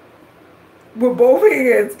 with both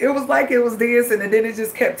hands, it was like it was dancing, and then it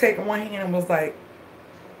just kept taking one hand and was like,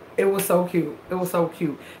 it was so cute. It was so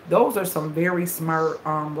cute. Those are some very smart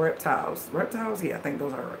reptiles. Reptiles? Yeah, I think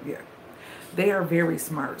those are, yeah. They are very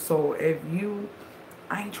smart. So if you,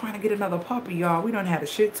 I ain't trying to get another puppy, y'all. We done had a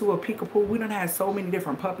Shih Tzu, a Peekapoo. We done had so many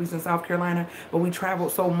different puppies in South Carolina, but we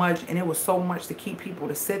traveled so much, and it was so much to keep people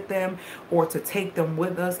to sit them or to take them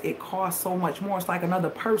with us. It costs so much more. It's like another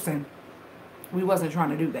person. We wasn't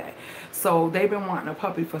trying to do that. So they've been wanting a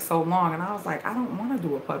puppy for so long, and I was like, I don't want to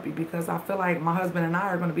do a puppy because I feel like my husband and I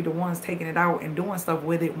are going to be the ones taking it out and doing stuff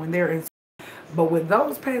with it when they're in. But with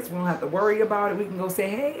those pets, we don't have to worry about it. We can go say,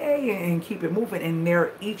 hey, hey, and keep it moving. And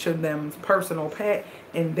they're each of them's personal pet,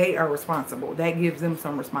 and they are responsible. That gives them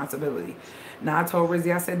some responsibility. Now, I told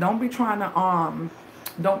Rizzy, I said, don't be trying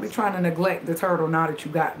to neglect the turtle now that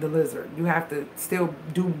you got the lizard. You have to still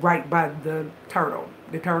do right by the turtle.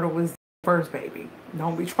 The turtle is the first baby.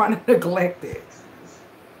 Don't be trying to neglect it.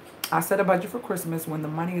 I set a budget for Christmas when the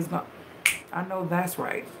money is gone. I know that's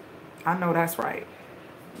right. I know that's right.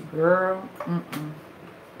 Girl,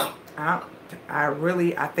 I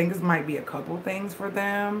think this might be a couple things for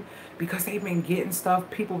them because they've been getting stuff.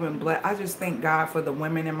 People been blessed. I just thank God for the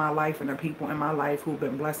women in my life and the people in my life who've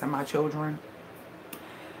been blessing my children.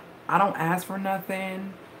 I don't ask for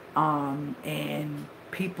nothing. And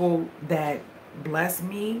people that bless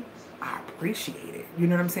me, I appreciate it. You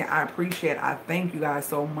know what I'm saying? I appreciate it. I thank you guys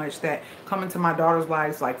so much that coming to my daughter's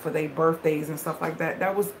lives, like for their birthdays and stuff like that.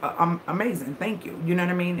 That was amazing. Thank you. You know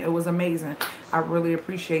what I mean? It was amazing. I really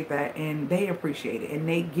appreciate that. And they appreciate it. And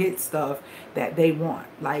they get stuff that they want.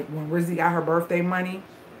 Like when Rizzy got her birthday money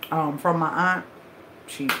from my aunt,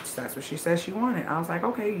 that's what she said she wanted. I was like,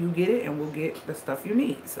 okay, you get it and we'll get the stuff you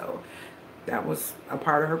need. So that was a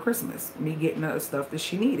part of her Christmas, me getting the stuff that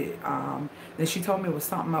she needed. Then she told me it was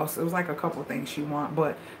something else. It was like a couple things she want,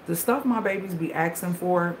 but the stuff my babies be asking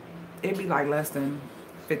for, it'd be like less than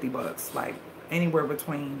 50 bucks, like anywhere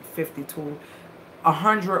between 50 to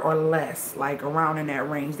 100 or less, like around in that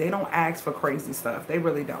range. They don't ask for crazy stuff. They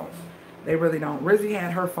really don't. They really don't. Rizzy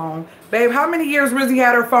had her phone. Babe, how many years Rizzy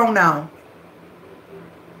had her phone now?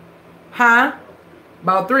 Huh?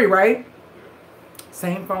 About 3, right?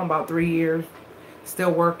 Same phone, about 3 years.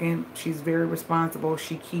 Still working. She's very responsible.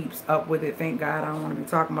 She keeps up with it. Thank God. I don't want to be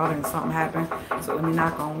talking about it and something happened. So let me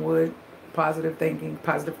knock on wood. Positive thinking.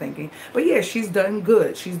 Positive thinking. But yeah, she's done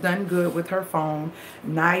good. She's done good with her phone.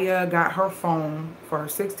 Naya got her phone for her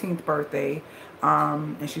 16th birthday.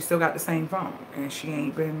 And she still got the same phone. And she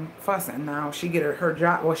ain't been fussing. Now she get her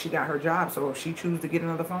job. Well, she got her job. So if she chooses to get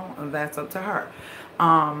another phone, that's up to her.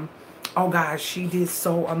 Oh gosh, she did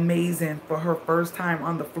so amazing for her first time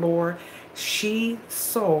on the floor. She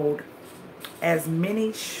sold as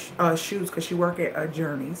many shoes, because she worked at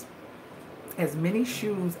Journeys, as many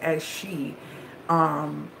shoes as she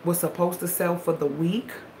was supposed to sell for the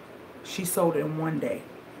week. She sold in one day.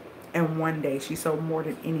 In one day, she sold more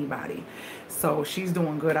than anybody. So she's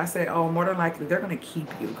doing good. I said, oh, more than likely, they're going to keep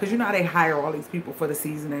you. Because you know how they hire all these people for the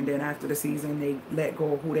season, and then after the season, they let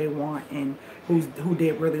go of who they want and who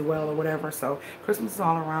did really well or whatever. So Christmas is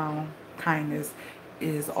all around. Kindness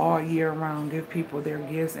is all year round. Give people their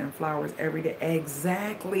gifts and flowers every day.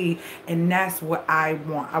 Exactly. And that's what I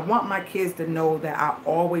want. I want my kids to know that I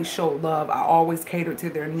always show love. I always cater to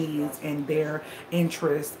their needs and their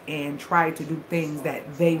interests and try to do things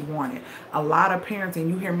that they wanted. A lot of parents, and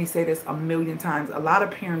you hear me say this a million times, a lot of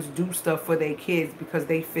parents do stuff for their kids because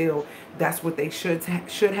they feel that's what they should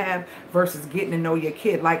have versus getting to know your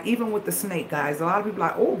kid. Like even with the snake, guys, a lot of people are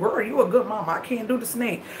like, oh girl, you a good mom, I can't do the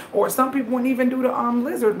snake. Or some people wouldn't even do the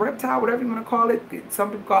lizard, reptile, whatever you want to call it.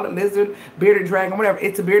 Some people call it lizard, bearded dragon, whatever.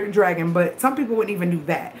 It's a bearded dragon, but some people wouldn't even do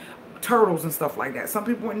that. Turtles and stuff like that. Some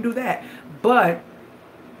people wouldn't do that. But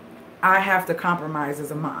I have to compromise as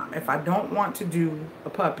a mom. If I don't want to do a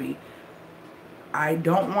puppy, I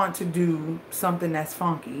don't want to do something that's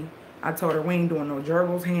funky. I told her we ain't doing no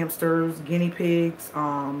gerbils, hamsters, guinea pigs.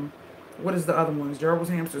 What is the other ones? Gerbils,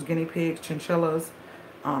 hamsters, guinea pigs, chinchillas.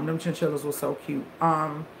 Them chinchillas were so cute.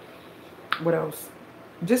 What else?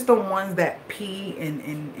 just the ones that pee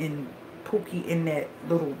and pookie in that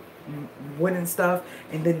little wooden stuff,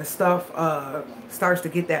 and then the stuff starts to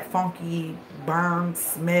get that funky burn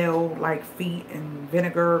smell, like feet and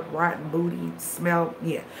vinegar, rotten booty smell.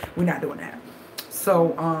 Yeah, we're not doing that.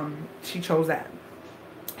 So she chose that.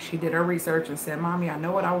 She did her research and said, Mommy, I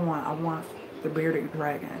know what I want. I want the bearded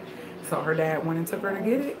dragon. So her dad went and took her to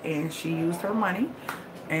get it, and she used her money.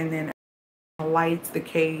 And then lights, the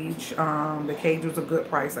cage was a good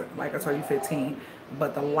price, like I told you, 15.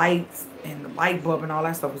 But the lights and the light bulb and all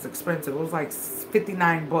that stuff was expensive. It was like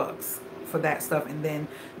 59 bucks for that stuff. And then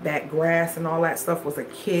that grass and all that stuff was a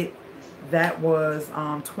kit. That was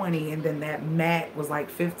 20, and then that mat was like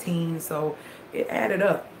 15. So it added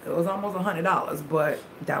up. It was almost $100, but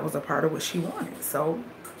that was a part of what she wanted. So,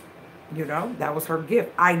 you know, that was her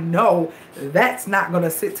gift. I know that's not going to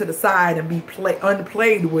sit to the side and be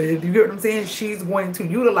unplayed with. You get what I'm saying? She's going to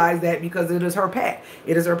utilize that because it is her pet.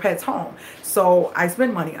 It is her pet's home. So I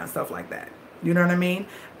spend money on stuff like that. You know what I mean?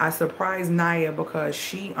 I surprised Naya because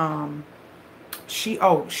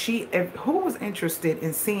who was interested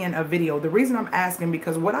in seeing a video? The reason I'm asking,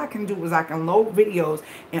 because what I can do is I can load videos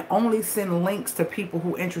and only send links to people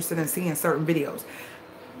who are interested in seeing certain videos.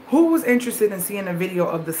 Who was interested in seeing a video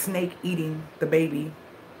of the snake eating the baby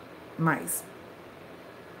mice?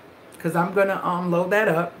 Because I'm gonna load that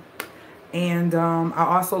up, and I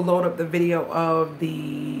also load up the video of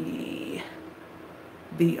the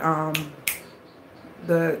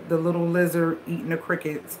little lizard eating the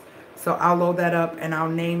crickets. So I'll load that up and I'll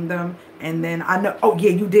name them. And then I know, oh yeah,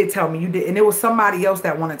 you did tell me, you did. And it was somebody else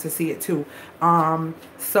that wanted to see it too.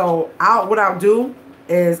 So what I'll do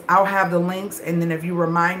is I'll have the links, and then if you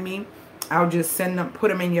remind me, I'll just send them, put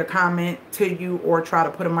them in your comment to you, or try to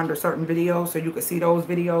put them under certain videos so you can see those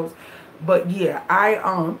videos. But yeah,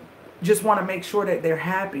 I just want to make sure that they're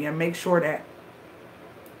happy and make sure that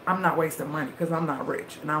I'm not wasting money, because I'm not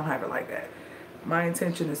rich and I don't have it like that. My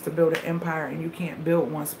intention is to build an empire, and you can't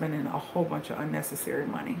build one spending a whole bunch of unnecessary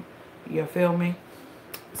money. You feel me?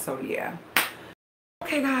 So yeah.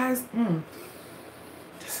 Okay guys,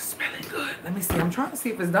 this is smelling good. Let me see. I'm trying to see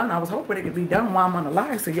if it's done. I was hoping it could be done while I'm on the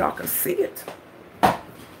live so y'all can see it.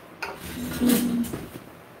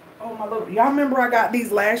 Oh my Lord. Y'all remember I got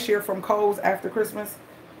these last year from Kohl's after Christmas?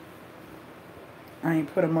 I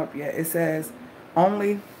ain't put them up yet. It says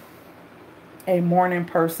only a morning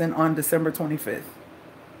person on December 25th.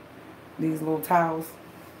 These little towels,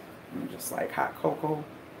 just like hot cocoa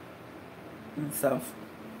and stuff.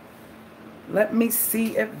 Let me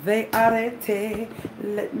see if they are ready.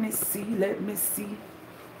 Let me see.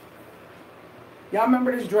 Y'all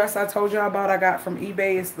remember this dress I told y'all about I got from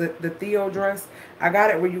eBay? It's the Theo dress. I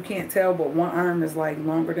got it where you can't tell, but one arm is like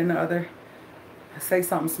longer than the other. Say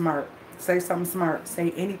something smart. Say something smart.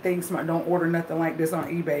 Say anything smart. Don't order nothing like this on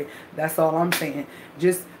eBay. That's all I'm saying.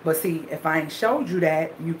 But see, if I ain't showed you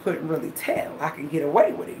that, you couldn't really tell. I can get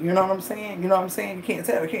away with it. You know what I'm saying? You know what I'm saying? You can't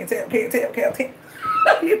tell. You can't tell.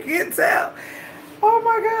 You can't tell. Oh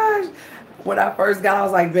my gosh. When I first got, I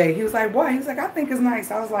was like, babe. He was like, what? He was like, I think it's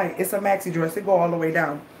nice. I was like, it's a maxi dress. It go all the way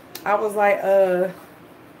down. I was like,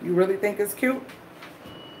 you really think it's cute?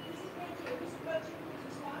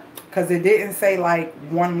 Because it didn't say like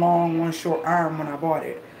one long, one short arm when I bought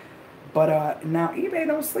it. But now eBay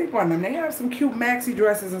don't sleep on them. They have some cute maxi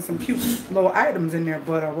dresses and some cute little items in there.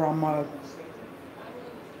 But I don't know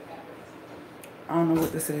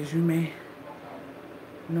what this is. You may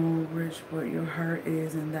know rich, but your heart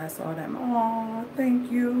is, and that's all that. Oh, thank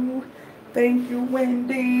you. Thank you,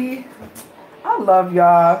 Wendy. I love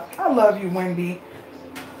y'all. I love you, Wendy.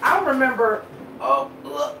 I remember. Oh,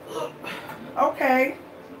 look. Okay.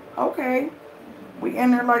 Okay, we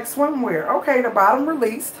in there like swimwear. Okay, the bottom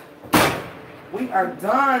released. We are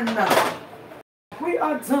done. We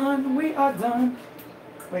are done. We are done.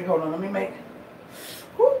 Wait, hold on. Let me make.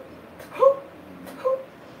 Whoop, whoop, whoop.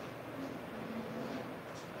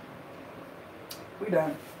 We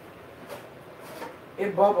done.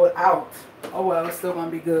 It bubbled out. Oh well, it's still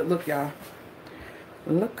gonna be good. Look, y'all.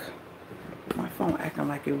 Look, my phone acting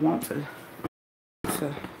like it want to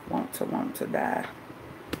die.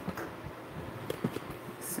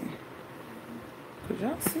 Could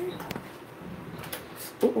y'all see?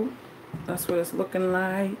 Ooh, that's what it's looking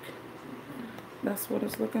like. That's what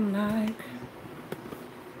it's looking like.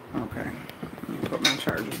 Okay, let me put my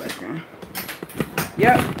charger back in.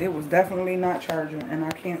 Yep, it was definitely not charging, and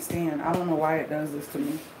I can't stand. I don't know why it does this to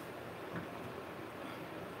me.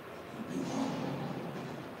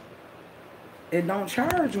 It don't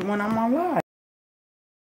charge when I'm on live.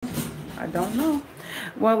 I don't know.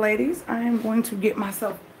 Well, ladies, I am going to get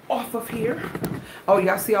myself off of here. Oh,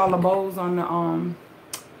 y'all see all the bows on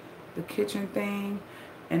the kitchen thing.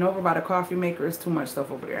 And over by the coffee maker is too much stuff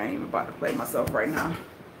over there. I ain't even about to play myself right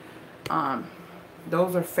now.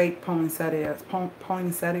 Those are fake poinsettias.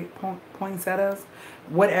 Poinsettias.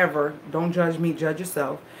 Whatever. Don't judge me. Judge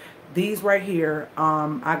yourself. These right here,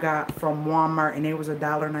 I got from Walmart, and it was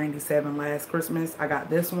 $1.97 last Christmas. I got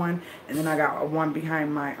this one, and then I got one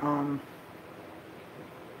behind my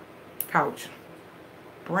couch.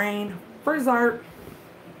 Brain frizzart.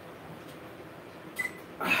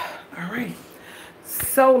 All right.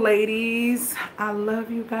 So, ladies, I love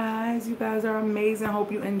you guys. You guys are amazing. I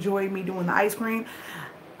hope you enjoyed me doing the ice cream.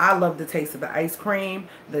 I love the taste of the ice cream,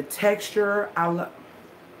 the texture. I love.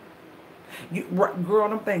 Girl,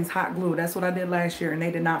 them things hot glue. That's what I did last year, and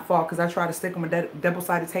they did not fall because I tried to stick them with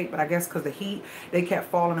double-sided tape, but I guess because the heat, they kept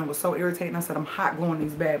falling and was so irritating. I said, I'm hot gluing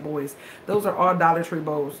these bad boys. Those are all Dollar Tree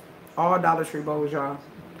bows. All Dollar Tree bows, y'all.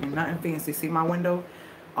 Nothing fancy. See my window?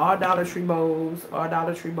 All Dollar Tree bows. All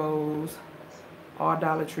Dollar Tree bows. All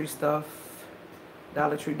Dollar Tree stuff.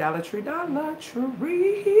 Dollar Tree, Dollar Tree, Dollar Tree.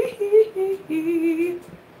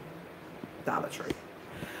 Dollar Tree.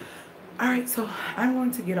 Alright, so I'm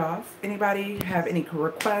going to get off. Anybody have any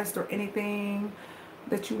requests or anything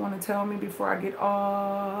that you want to tell me before I get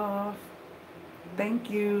off?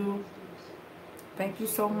 Thank you. Thank you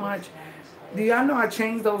so much. Do y'all know I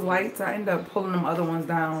changed those lights? I ended up pulling them other ones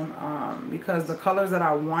down because the colors that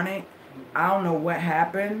I wanted, I don't know what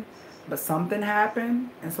happened, but something happened,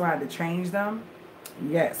 and so I had to change them.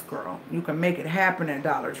 Yes, girl. You can make it happen at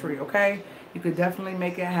Dollar Tree, okay? You could definitely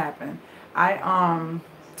make it happen. I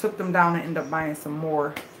took them down and ended up buying some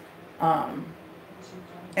more.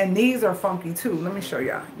 And these are funky too. Let me show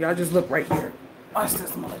y'all. Y'all just look right here. Watch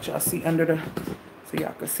this. I'm gonna let y'all see under the, so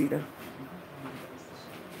y'all can see the,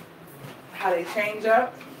 how they change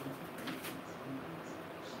up.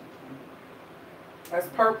 That's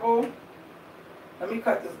purple. Let me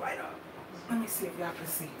cut this light up. Let me see if y'all can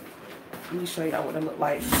see. Let me show y'all what it look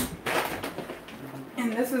like.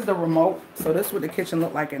 And this is the remote. So this is what the kitchen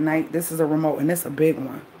look like at night. This is a remote, and it's a big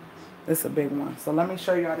one. This is a big one. So let me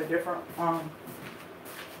show y'all the different.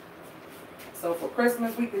 So for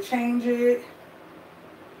Christmas we could change it.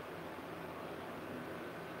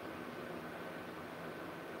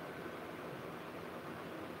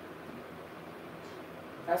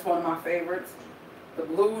 That's one of my favorites. The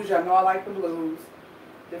blues, y'all know I like the blues.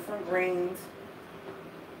 Different greens.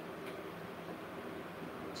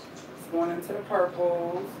 It's going into the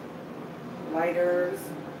purples, lighters.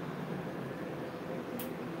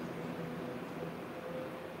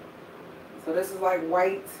 So this is like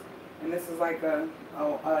white, and this is like a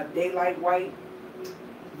daylight white.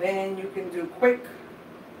 Then you can do quick,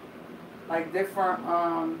 like different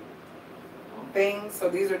things. So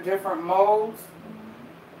these are different modes.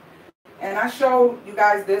 And I showed you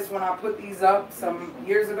guys this when I put these up some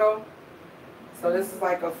years ago. So this is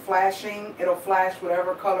like a flashing. It'll flash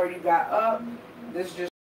whatever color you got up. This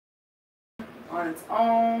just on its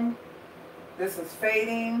own. This is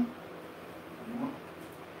fading.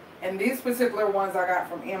 And these particular ones I got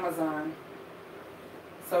from Amazon.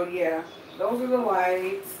 So yeah, those are the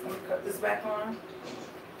lights. Let me cut this back on.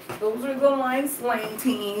 Those are the lights,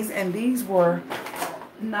 tees, and these were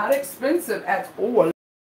not expensive at all.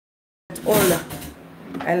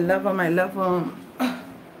 I love them. I love them.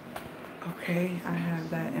 Okay, I have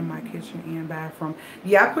that in my kitchen and bathroom.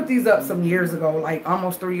 Yeah, I put these up some years ago, like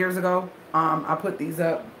almost 3 years ago. I put these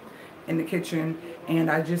up in the kitchen,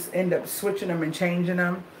 and I just end up switching them and changing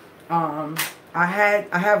them. I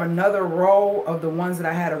have another row of the ones that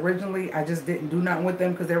I had originally. I just didn't do nothing with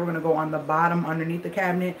them because they were going to go on the bottom underneath the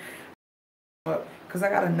cabinet. Because I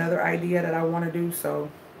got another idea that I want to do,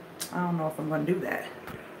 so I don't know if I'm going to do that.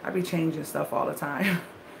 I be changing stuff all the time.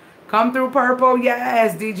 Come through purple.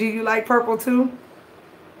 Yes, DG, you like purple too?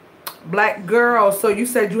 Black girl. So you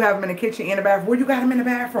said you have them in the kitchen and the bathroom. Where you got them in the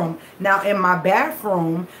bathroom? Now in my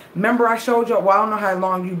bathroom, remember I showed you, well, I don't know how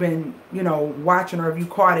long you've been, you know, watching or if you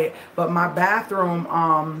caught it, but my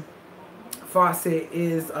bathroom faucet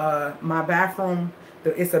is my bathroom.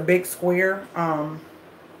 It's a big square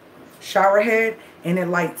shower head, and it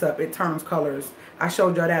lights up. It turns colors. I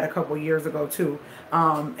showed y'all that a couple years ago too.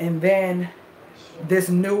 And then this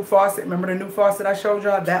new faucet, remember the new faucet I showed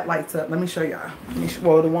y'all? That lights up. Let me show y'all.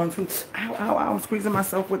 Well, the ones who, ow, I'm squeezing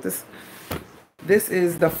myself with this. This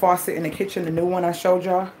is the faucet in the kitchen, the new one I showed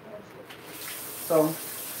y'all. So,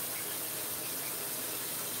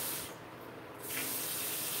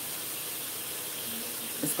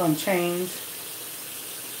 it's going to change.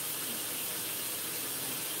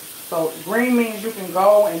 So, green means you can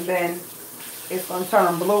go, and then it's going to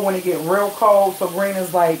turn blue when it get real cold. So green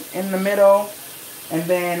is like in the middle. And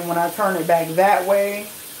then when I turn it back that way,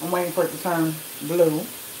 I'm waiting for it to turn blue.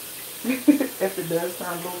 If it does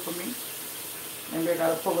turn blue for me, maybe I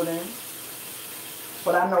gotta pull it in.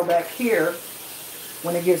 But I know back here,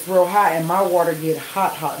 when it gets real hot and my water get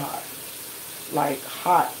hot, hot, hot. Like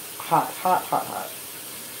hot, hot, hot, hot, hot.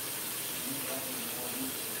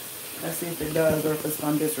 Let's see if it does or if it's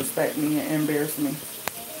gonna disrespect me and embarrass me.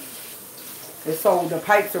 It's so, the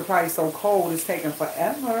pipes are probably so cold, it's taking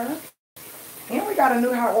forever. And we got a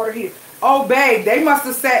new hot water heater. Oh, babe, they must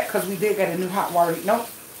have set, because we did get a new hot water heater. Nope.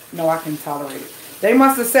 No, I can tolerate it. They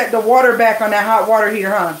must have set the water back on that hot water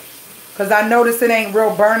heater, huh? Because I noticed it ain't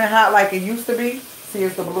real burning hot like it used to be. See,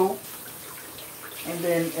 it's the blue. And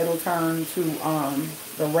then it'll turn to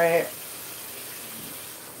the red.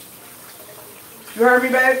 You heard me,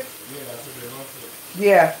 babe?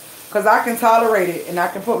 Yeah, because I can tolerate it and I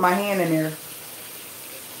can put my hand in there.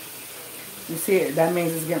 You see it? That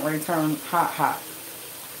means it's getting ready to turn hot, hot.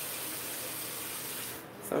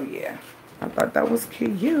 So, yeah. I thought that was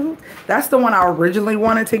cute. That's the one I originally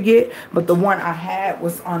wanted to get. But the one I had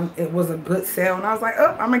was on, it was a good sale. And I was like,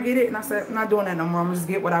 oh, I'm going to get it. And I said, I'm not doing that no more. I'm going to just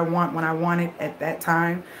get what I want when I want it at that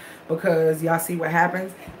time. Because y'all see what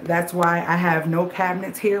happens. That's why I have no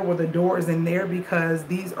cabinets here where the door is in there. Because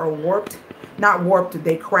these are warped. Not warped.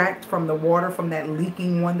 They cracked from the water from that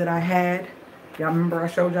leaking one that I had. Y'all remember I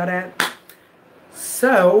showed y'all that?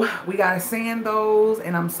 So we gotta sand those,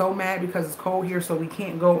 and I'm so mad because it's cold here, so we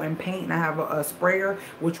can't go and paint. And I have a sprayer,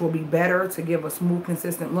 which will be better to give a smooth,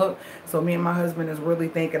 consistent look. So me and my husband is really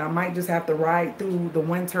thinking I might just have to ride through the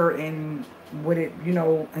winter and with it, you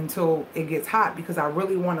know, until it gets hot, because I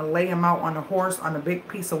really want to lay them out on a horse on a big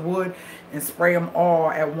piece of wood and spray them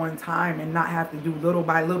all at one time and not have to do little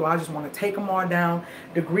by little. I just want to take them all down,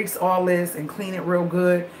 degrease all this and clean it real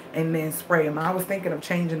good and then spray them. I was thinking of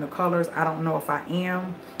changing the colors. I don't know if I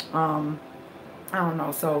am. I don't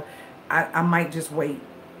know. So I might just wait.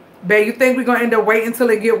 Babe, you think we're going to end up waiting until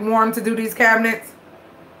it get warm to do these cabinets?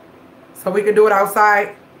 So we can do it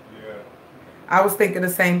outside? Yeah. I was thinking the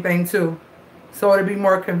same thing too. So it'll be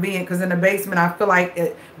more convenient, because in the basement I feel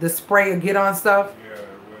like the spray will get on stuff. Yeah, it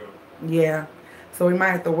will. Yeah. So we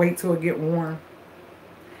might have to wait till it get warm.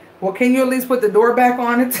 Well, can you at least put the door back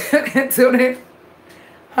on until then?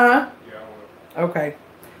 Huh? Yeah, I will. Okay.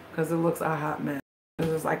 Because it looks a hot mess.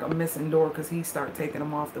 It's like a missing door because he started taking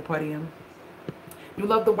them off the puttying. You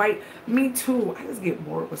love the white? Me too. I just get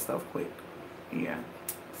bored with stuff quick. Yeah.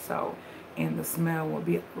 So, and the smell will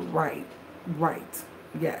be right. Right.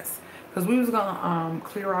 Yes. Because we was going to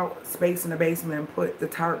clear out space in the basement and put the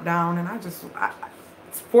tarp down. And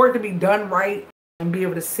for it to be done right and be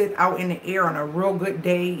able to sit out in the air on a real good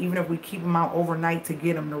day, even if we keep them out overnight to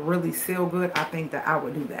get them to really seal good, I think that I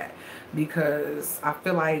would do that. Because I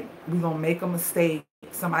feel like we're going to make a mistake.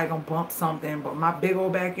 Somebody going to bump something. But my big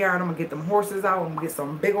old backyard, I'm going to get them horses out. I'm going to get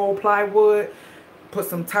some big old plywood. Put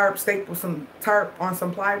some tarp, staple some tarp on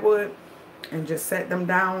some plywood. And just set them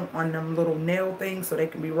down on them little nail things so they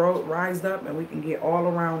can be rised up, and we can get all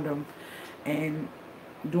around them and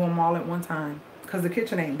do them all at one time. Because the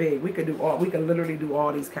kitchen ain't big. We could literally do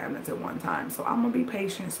all these cabinets at one time. So I'm gonna be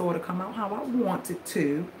patient so it'll come out how I want it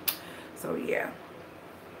to. So yeah.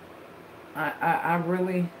 I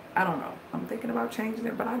don't know. I'm thinking about changing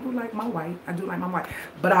it, but I do like my white.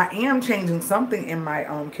 But I am changing something in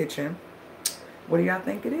my kitchen. What do y'all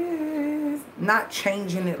think it is? Not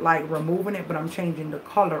changing it like removing it, but I'm changing the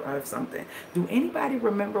color of something. Do anybody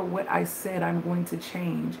remember what I said I'm going to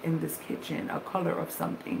change in this kitchen? A color of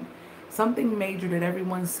something. Something major that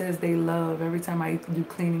everyone says they love every time I do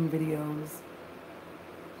cleaning videos.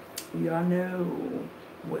 Y'all know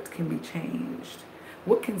what can be changed.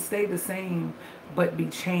 What can stay the same but be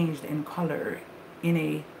changed in color in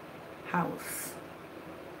a house?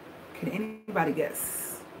 Can anybody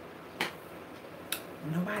guess?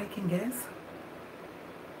 Nobody can guess?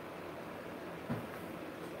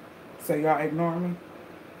 So y'all ignore me?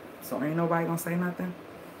 So ain't nobody gonna say nothing?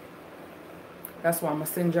 That's why I'm gonna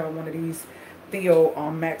send y'all one of these Theo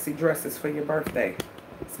maxi dresses for your birthday.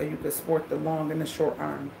 So you can sport the long and the short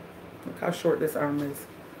arm. Look how short this arm is.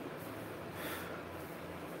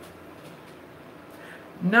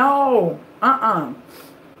 No!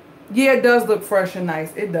 Yeah, it does look fresh and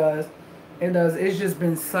nice. It does. It does. It's just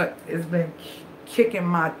been it's been kicking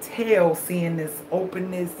my tail seeing this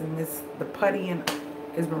openness and the putty, and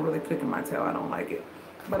it's been really kicking my tail. I don't like it,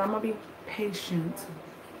 but I'm gonna be patient.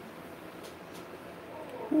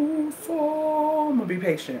 Ooh, so I'm gonna be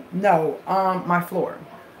patient. No, my floor.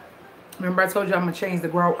 Remember I told you I'm gonna change the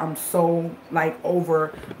grout. I'm so like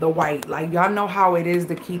over the white. Like y'all know how it is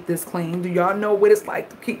to keep this clean. Do y'all know what it's like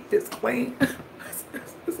to keep this clean?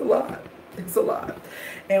 It's a lot. It's a lot.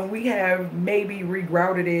 And we have maybe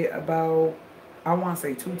regrouted it about, I want to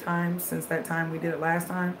say 2 times since that time we did it last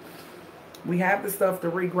time. We have the stuff to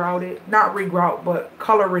regrout it. Not regrout, but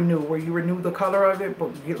color renew, where you renew the color of it.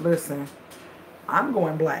 But listen, I'm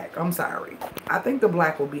going black. I'm sorry. I think the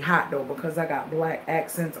black will be hot though, because I got black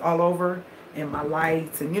accents all over and my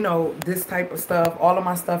lights and, you know, this type of stuff. All of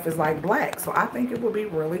my stuff is like black. So I think it will be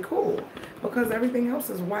really cool because everything else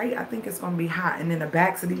is white. I think it's going to be hot. And then the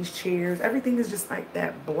backs of these chairs, everything is just like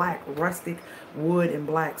that black, rustic wood and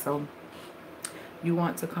black. So you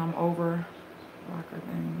want to come over, rocker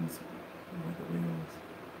things with the wheels.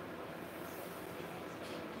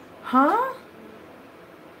 Huh?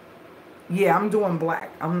 Yeah, I'm doing black.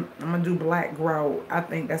 I'm going to do black grout. I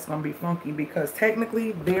think that's going to be funky because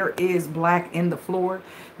technically there is black in the floor.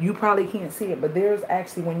 You probably can't see it, but there's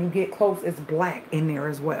actually, when you get close, it's black in there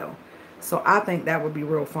as well. So I think that would be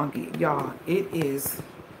real funky. Y'all, it's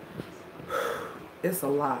a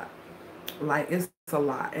lot. Like, it's a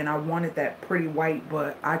lot. And I wanted that pretty white,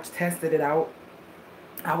 but I tested it out.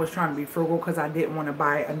 I was trying to be frugal because I didn't want to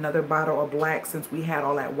buy another bottle of black since we had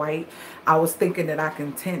all that white. I was thinking that I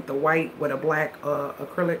can tint the white with a black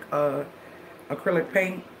acrylic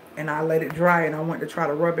paint, and I let it dry and I went to try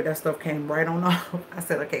to rub it. That stuff came right on off. I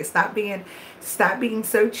said, okay, stop being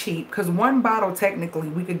so cheap, because one bottle technically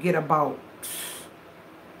we could get about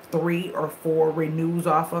 3 or 4 renews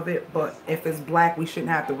off of it, but if it's black we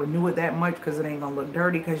shouldn't have to renew it that much because it ain't gonna look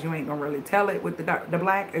dirty, because you ain't gonna really tell it with the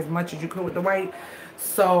black as much as you could with the white.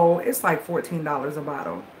 So it's like $14 a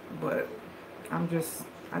bottle, but I just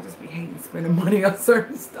be hating spending money on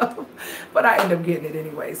certain stuff, but I end up getting it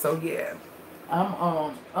anyway. So yeah,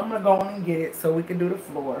 I'm gonna go on and get it so we can do the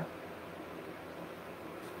floor.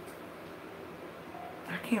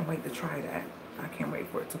 I can't wait to try that. I can't wait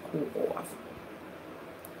for it to cool off.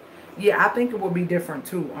 Yeah, I think it will be different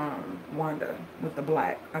too, Wanda, with the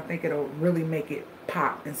black. I think it'll really make it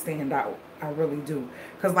pop and stand out. I really do.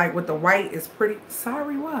 Because, like, with the white, it's pretty...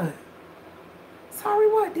 Sorry, what?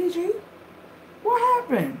 Sorry, what, DG? What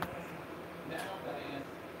happened?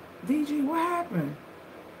 DG, what happened?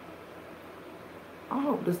 I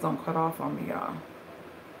hope this don't cut off on me, y'all.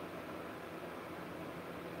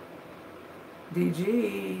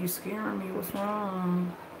 DG, you scaring me. What's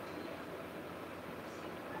wrong?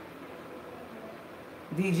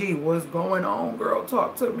 DG, what's going on, girl?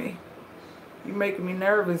 Talk to me. You making me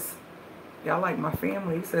nervous. Y'all like my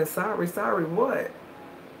family. He said, sorry, what?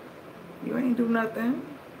 You ain't do nothing.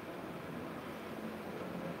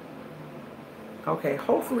 Okay,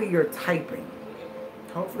 hopefully you're typing.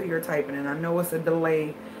 Hopefully you're typing. And I know it's a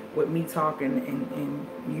delay with me talking and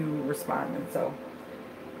you responding. So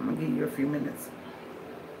I'm going to give you a few minutes.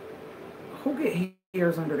 Who get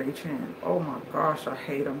hairs under their chin? Oh my gosh, I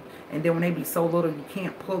hate them. And then when they be so little, you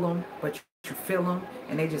can't pull them, but you feel them,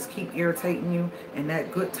 and they just keep irritating you. And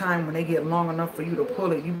that good time when they get long enough for you to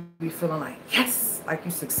pull it, you be feeling like, yes, like you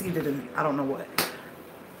succeeded in I don't know what.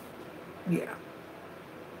 Yeah.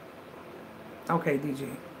 Okay, DJ.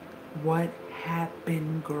 What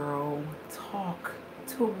happened, girl? Talk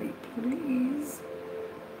to me, please.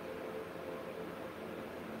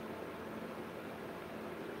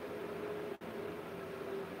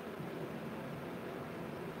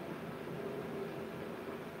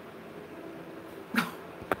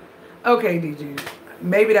 Okay, DG.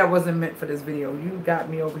 Maybe that wasn't meant for this video. You got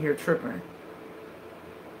me over here tripping.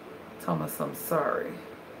 Thomas, I'm sorry.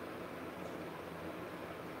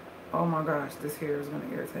 Oh my gosh, this hair is going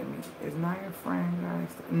to irritate me. Is not your friend, guys?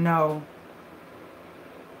 No.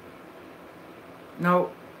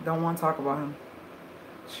 Nope. Don't want to talk about him.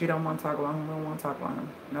 She don't want to talk about him. We don't want to talk about him.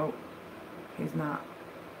 Nope. He's not.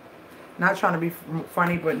 Not trying to be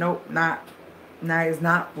funny, but nope, not. Nah, it's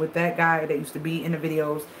not with that guy that used to be in the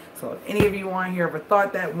videos. So if any of you on here ever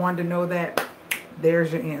thought that, wanted to know that,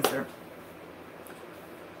 there's your answer.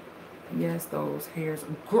 Yes, those hairs.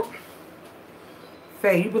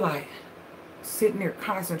 Faye, you be like sitting there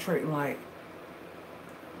concentrating like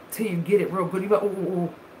till you get it real good. You be like,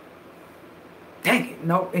 ooh. Dang it.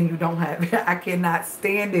 Nope, and you don't have it. I cannot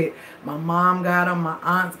stand it. My mom got them. My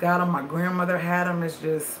aunts got them. My grandmother had them. It's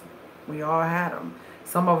just, we all had them.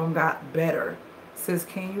 Some of them got better. Says,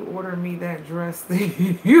 can you order me that dress? Look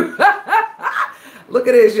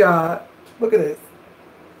at this, y'all. Look at this.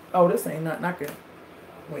 Oh, this ain't nothing. I can...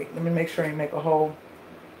 Wait, let me make sure I make a hole.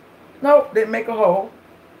 Nope, didn't make a hole.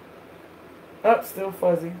 Up, still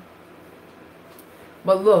fuzzy.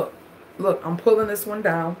 But look, I'm pulling this one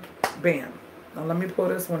down. Bam. Now let me pull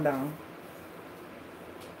this one down.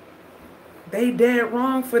 They dead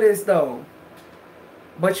wrong for this though.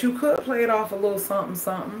 But you could play it off a little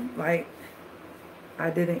something. Like, I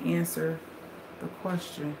didn't answer the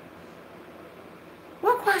question.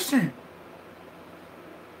 What question?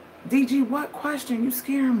 DG, what question? You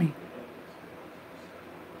scare me.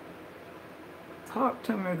 Talk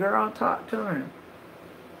to me, girl. Talk to me.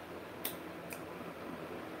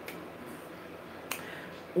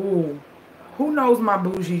 Ooh. Who knows my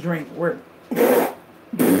bougie drink? Where?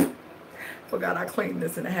 Forgot I cleaned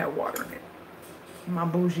this and it had water in it. My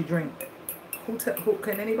bougie drink. Who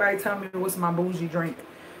can anybody tell me what's my bougie drink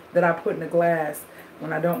that I put in a glass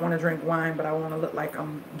when I don't want to drink wine, but I want to look like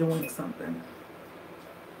I'm doing something?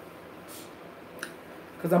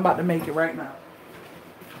 Because I'm about to make it right now.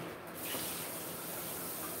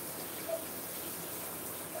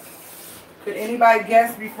 Could anybody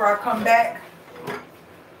guess before I come back?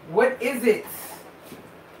 What is it?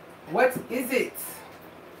 What is it?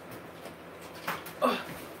 Ugh.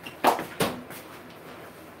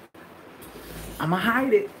 I'ma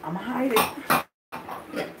hide it. I'ma hide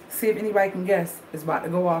it. See if anybody can guess. It's about to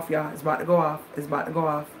go off, y'all. It's about to go off. It's about to go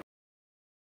off.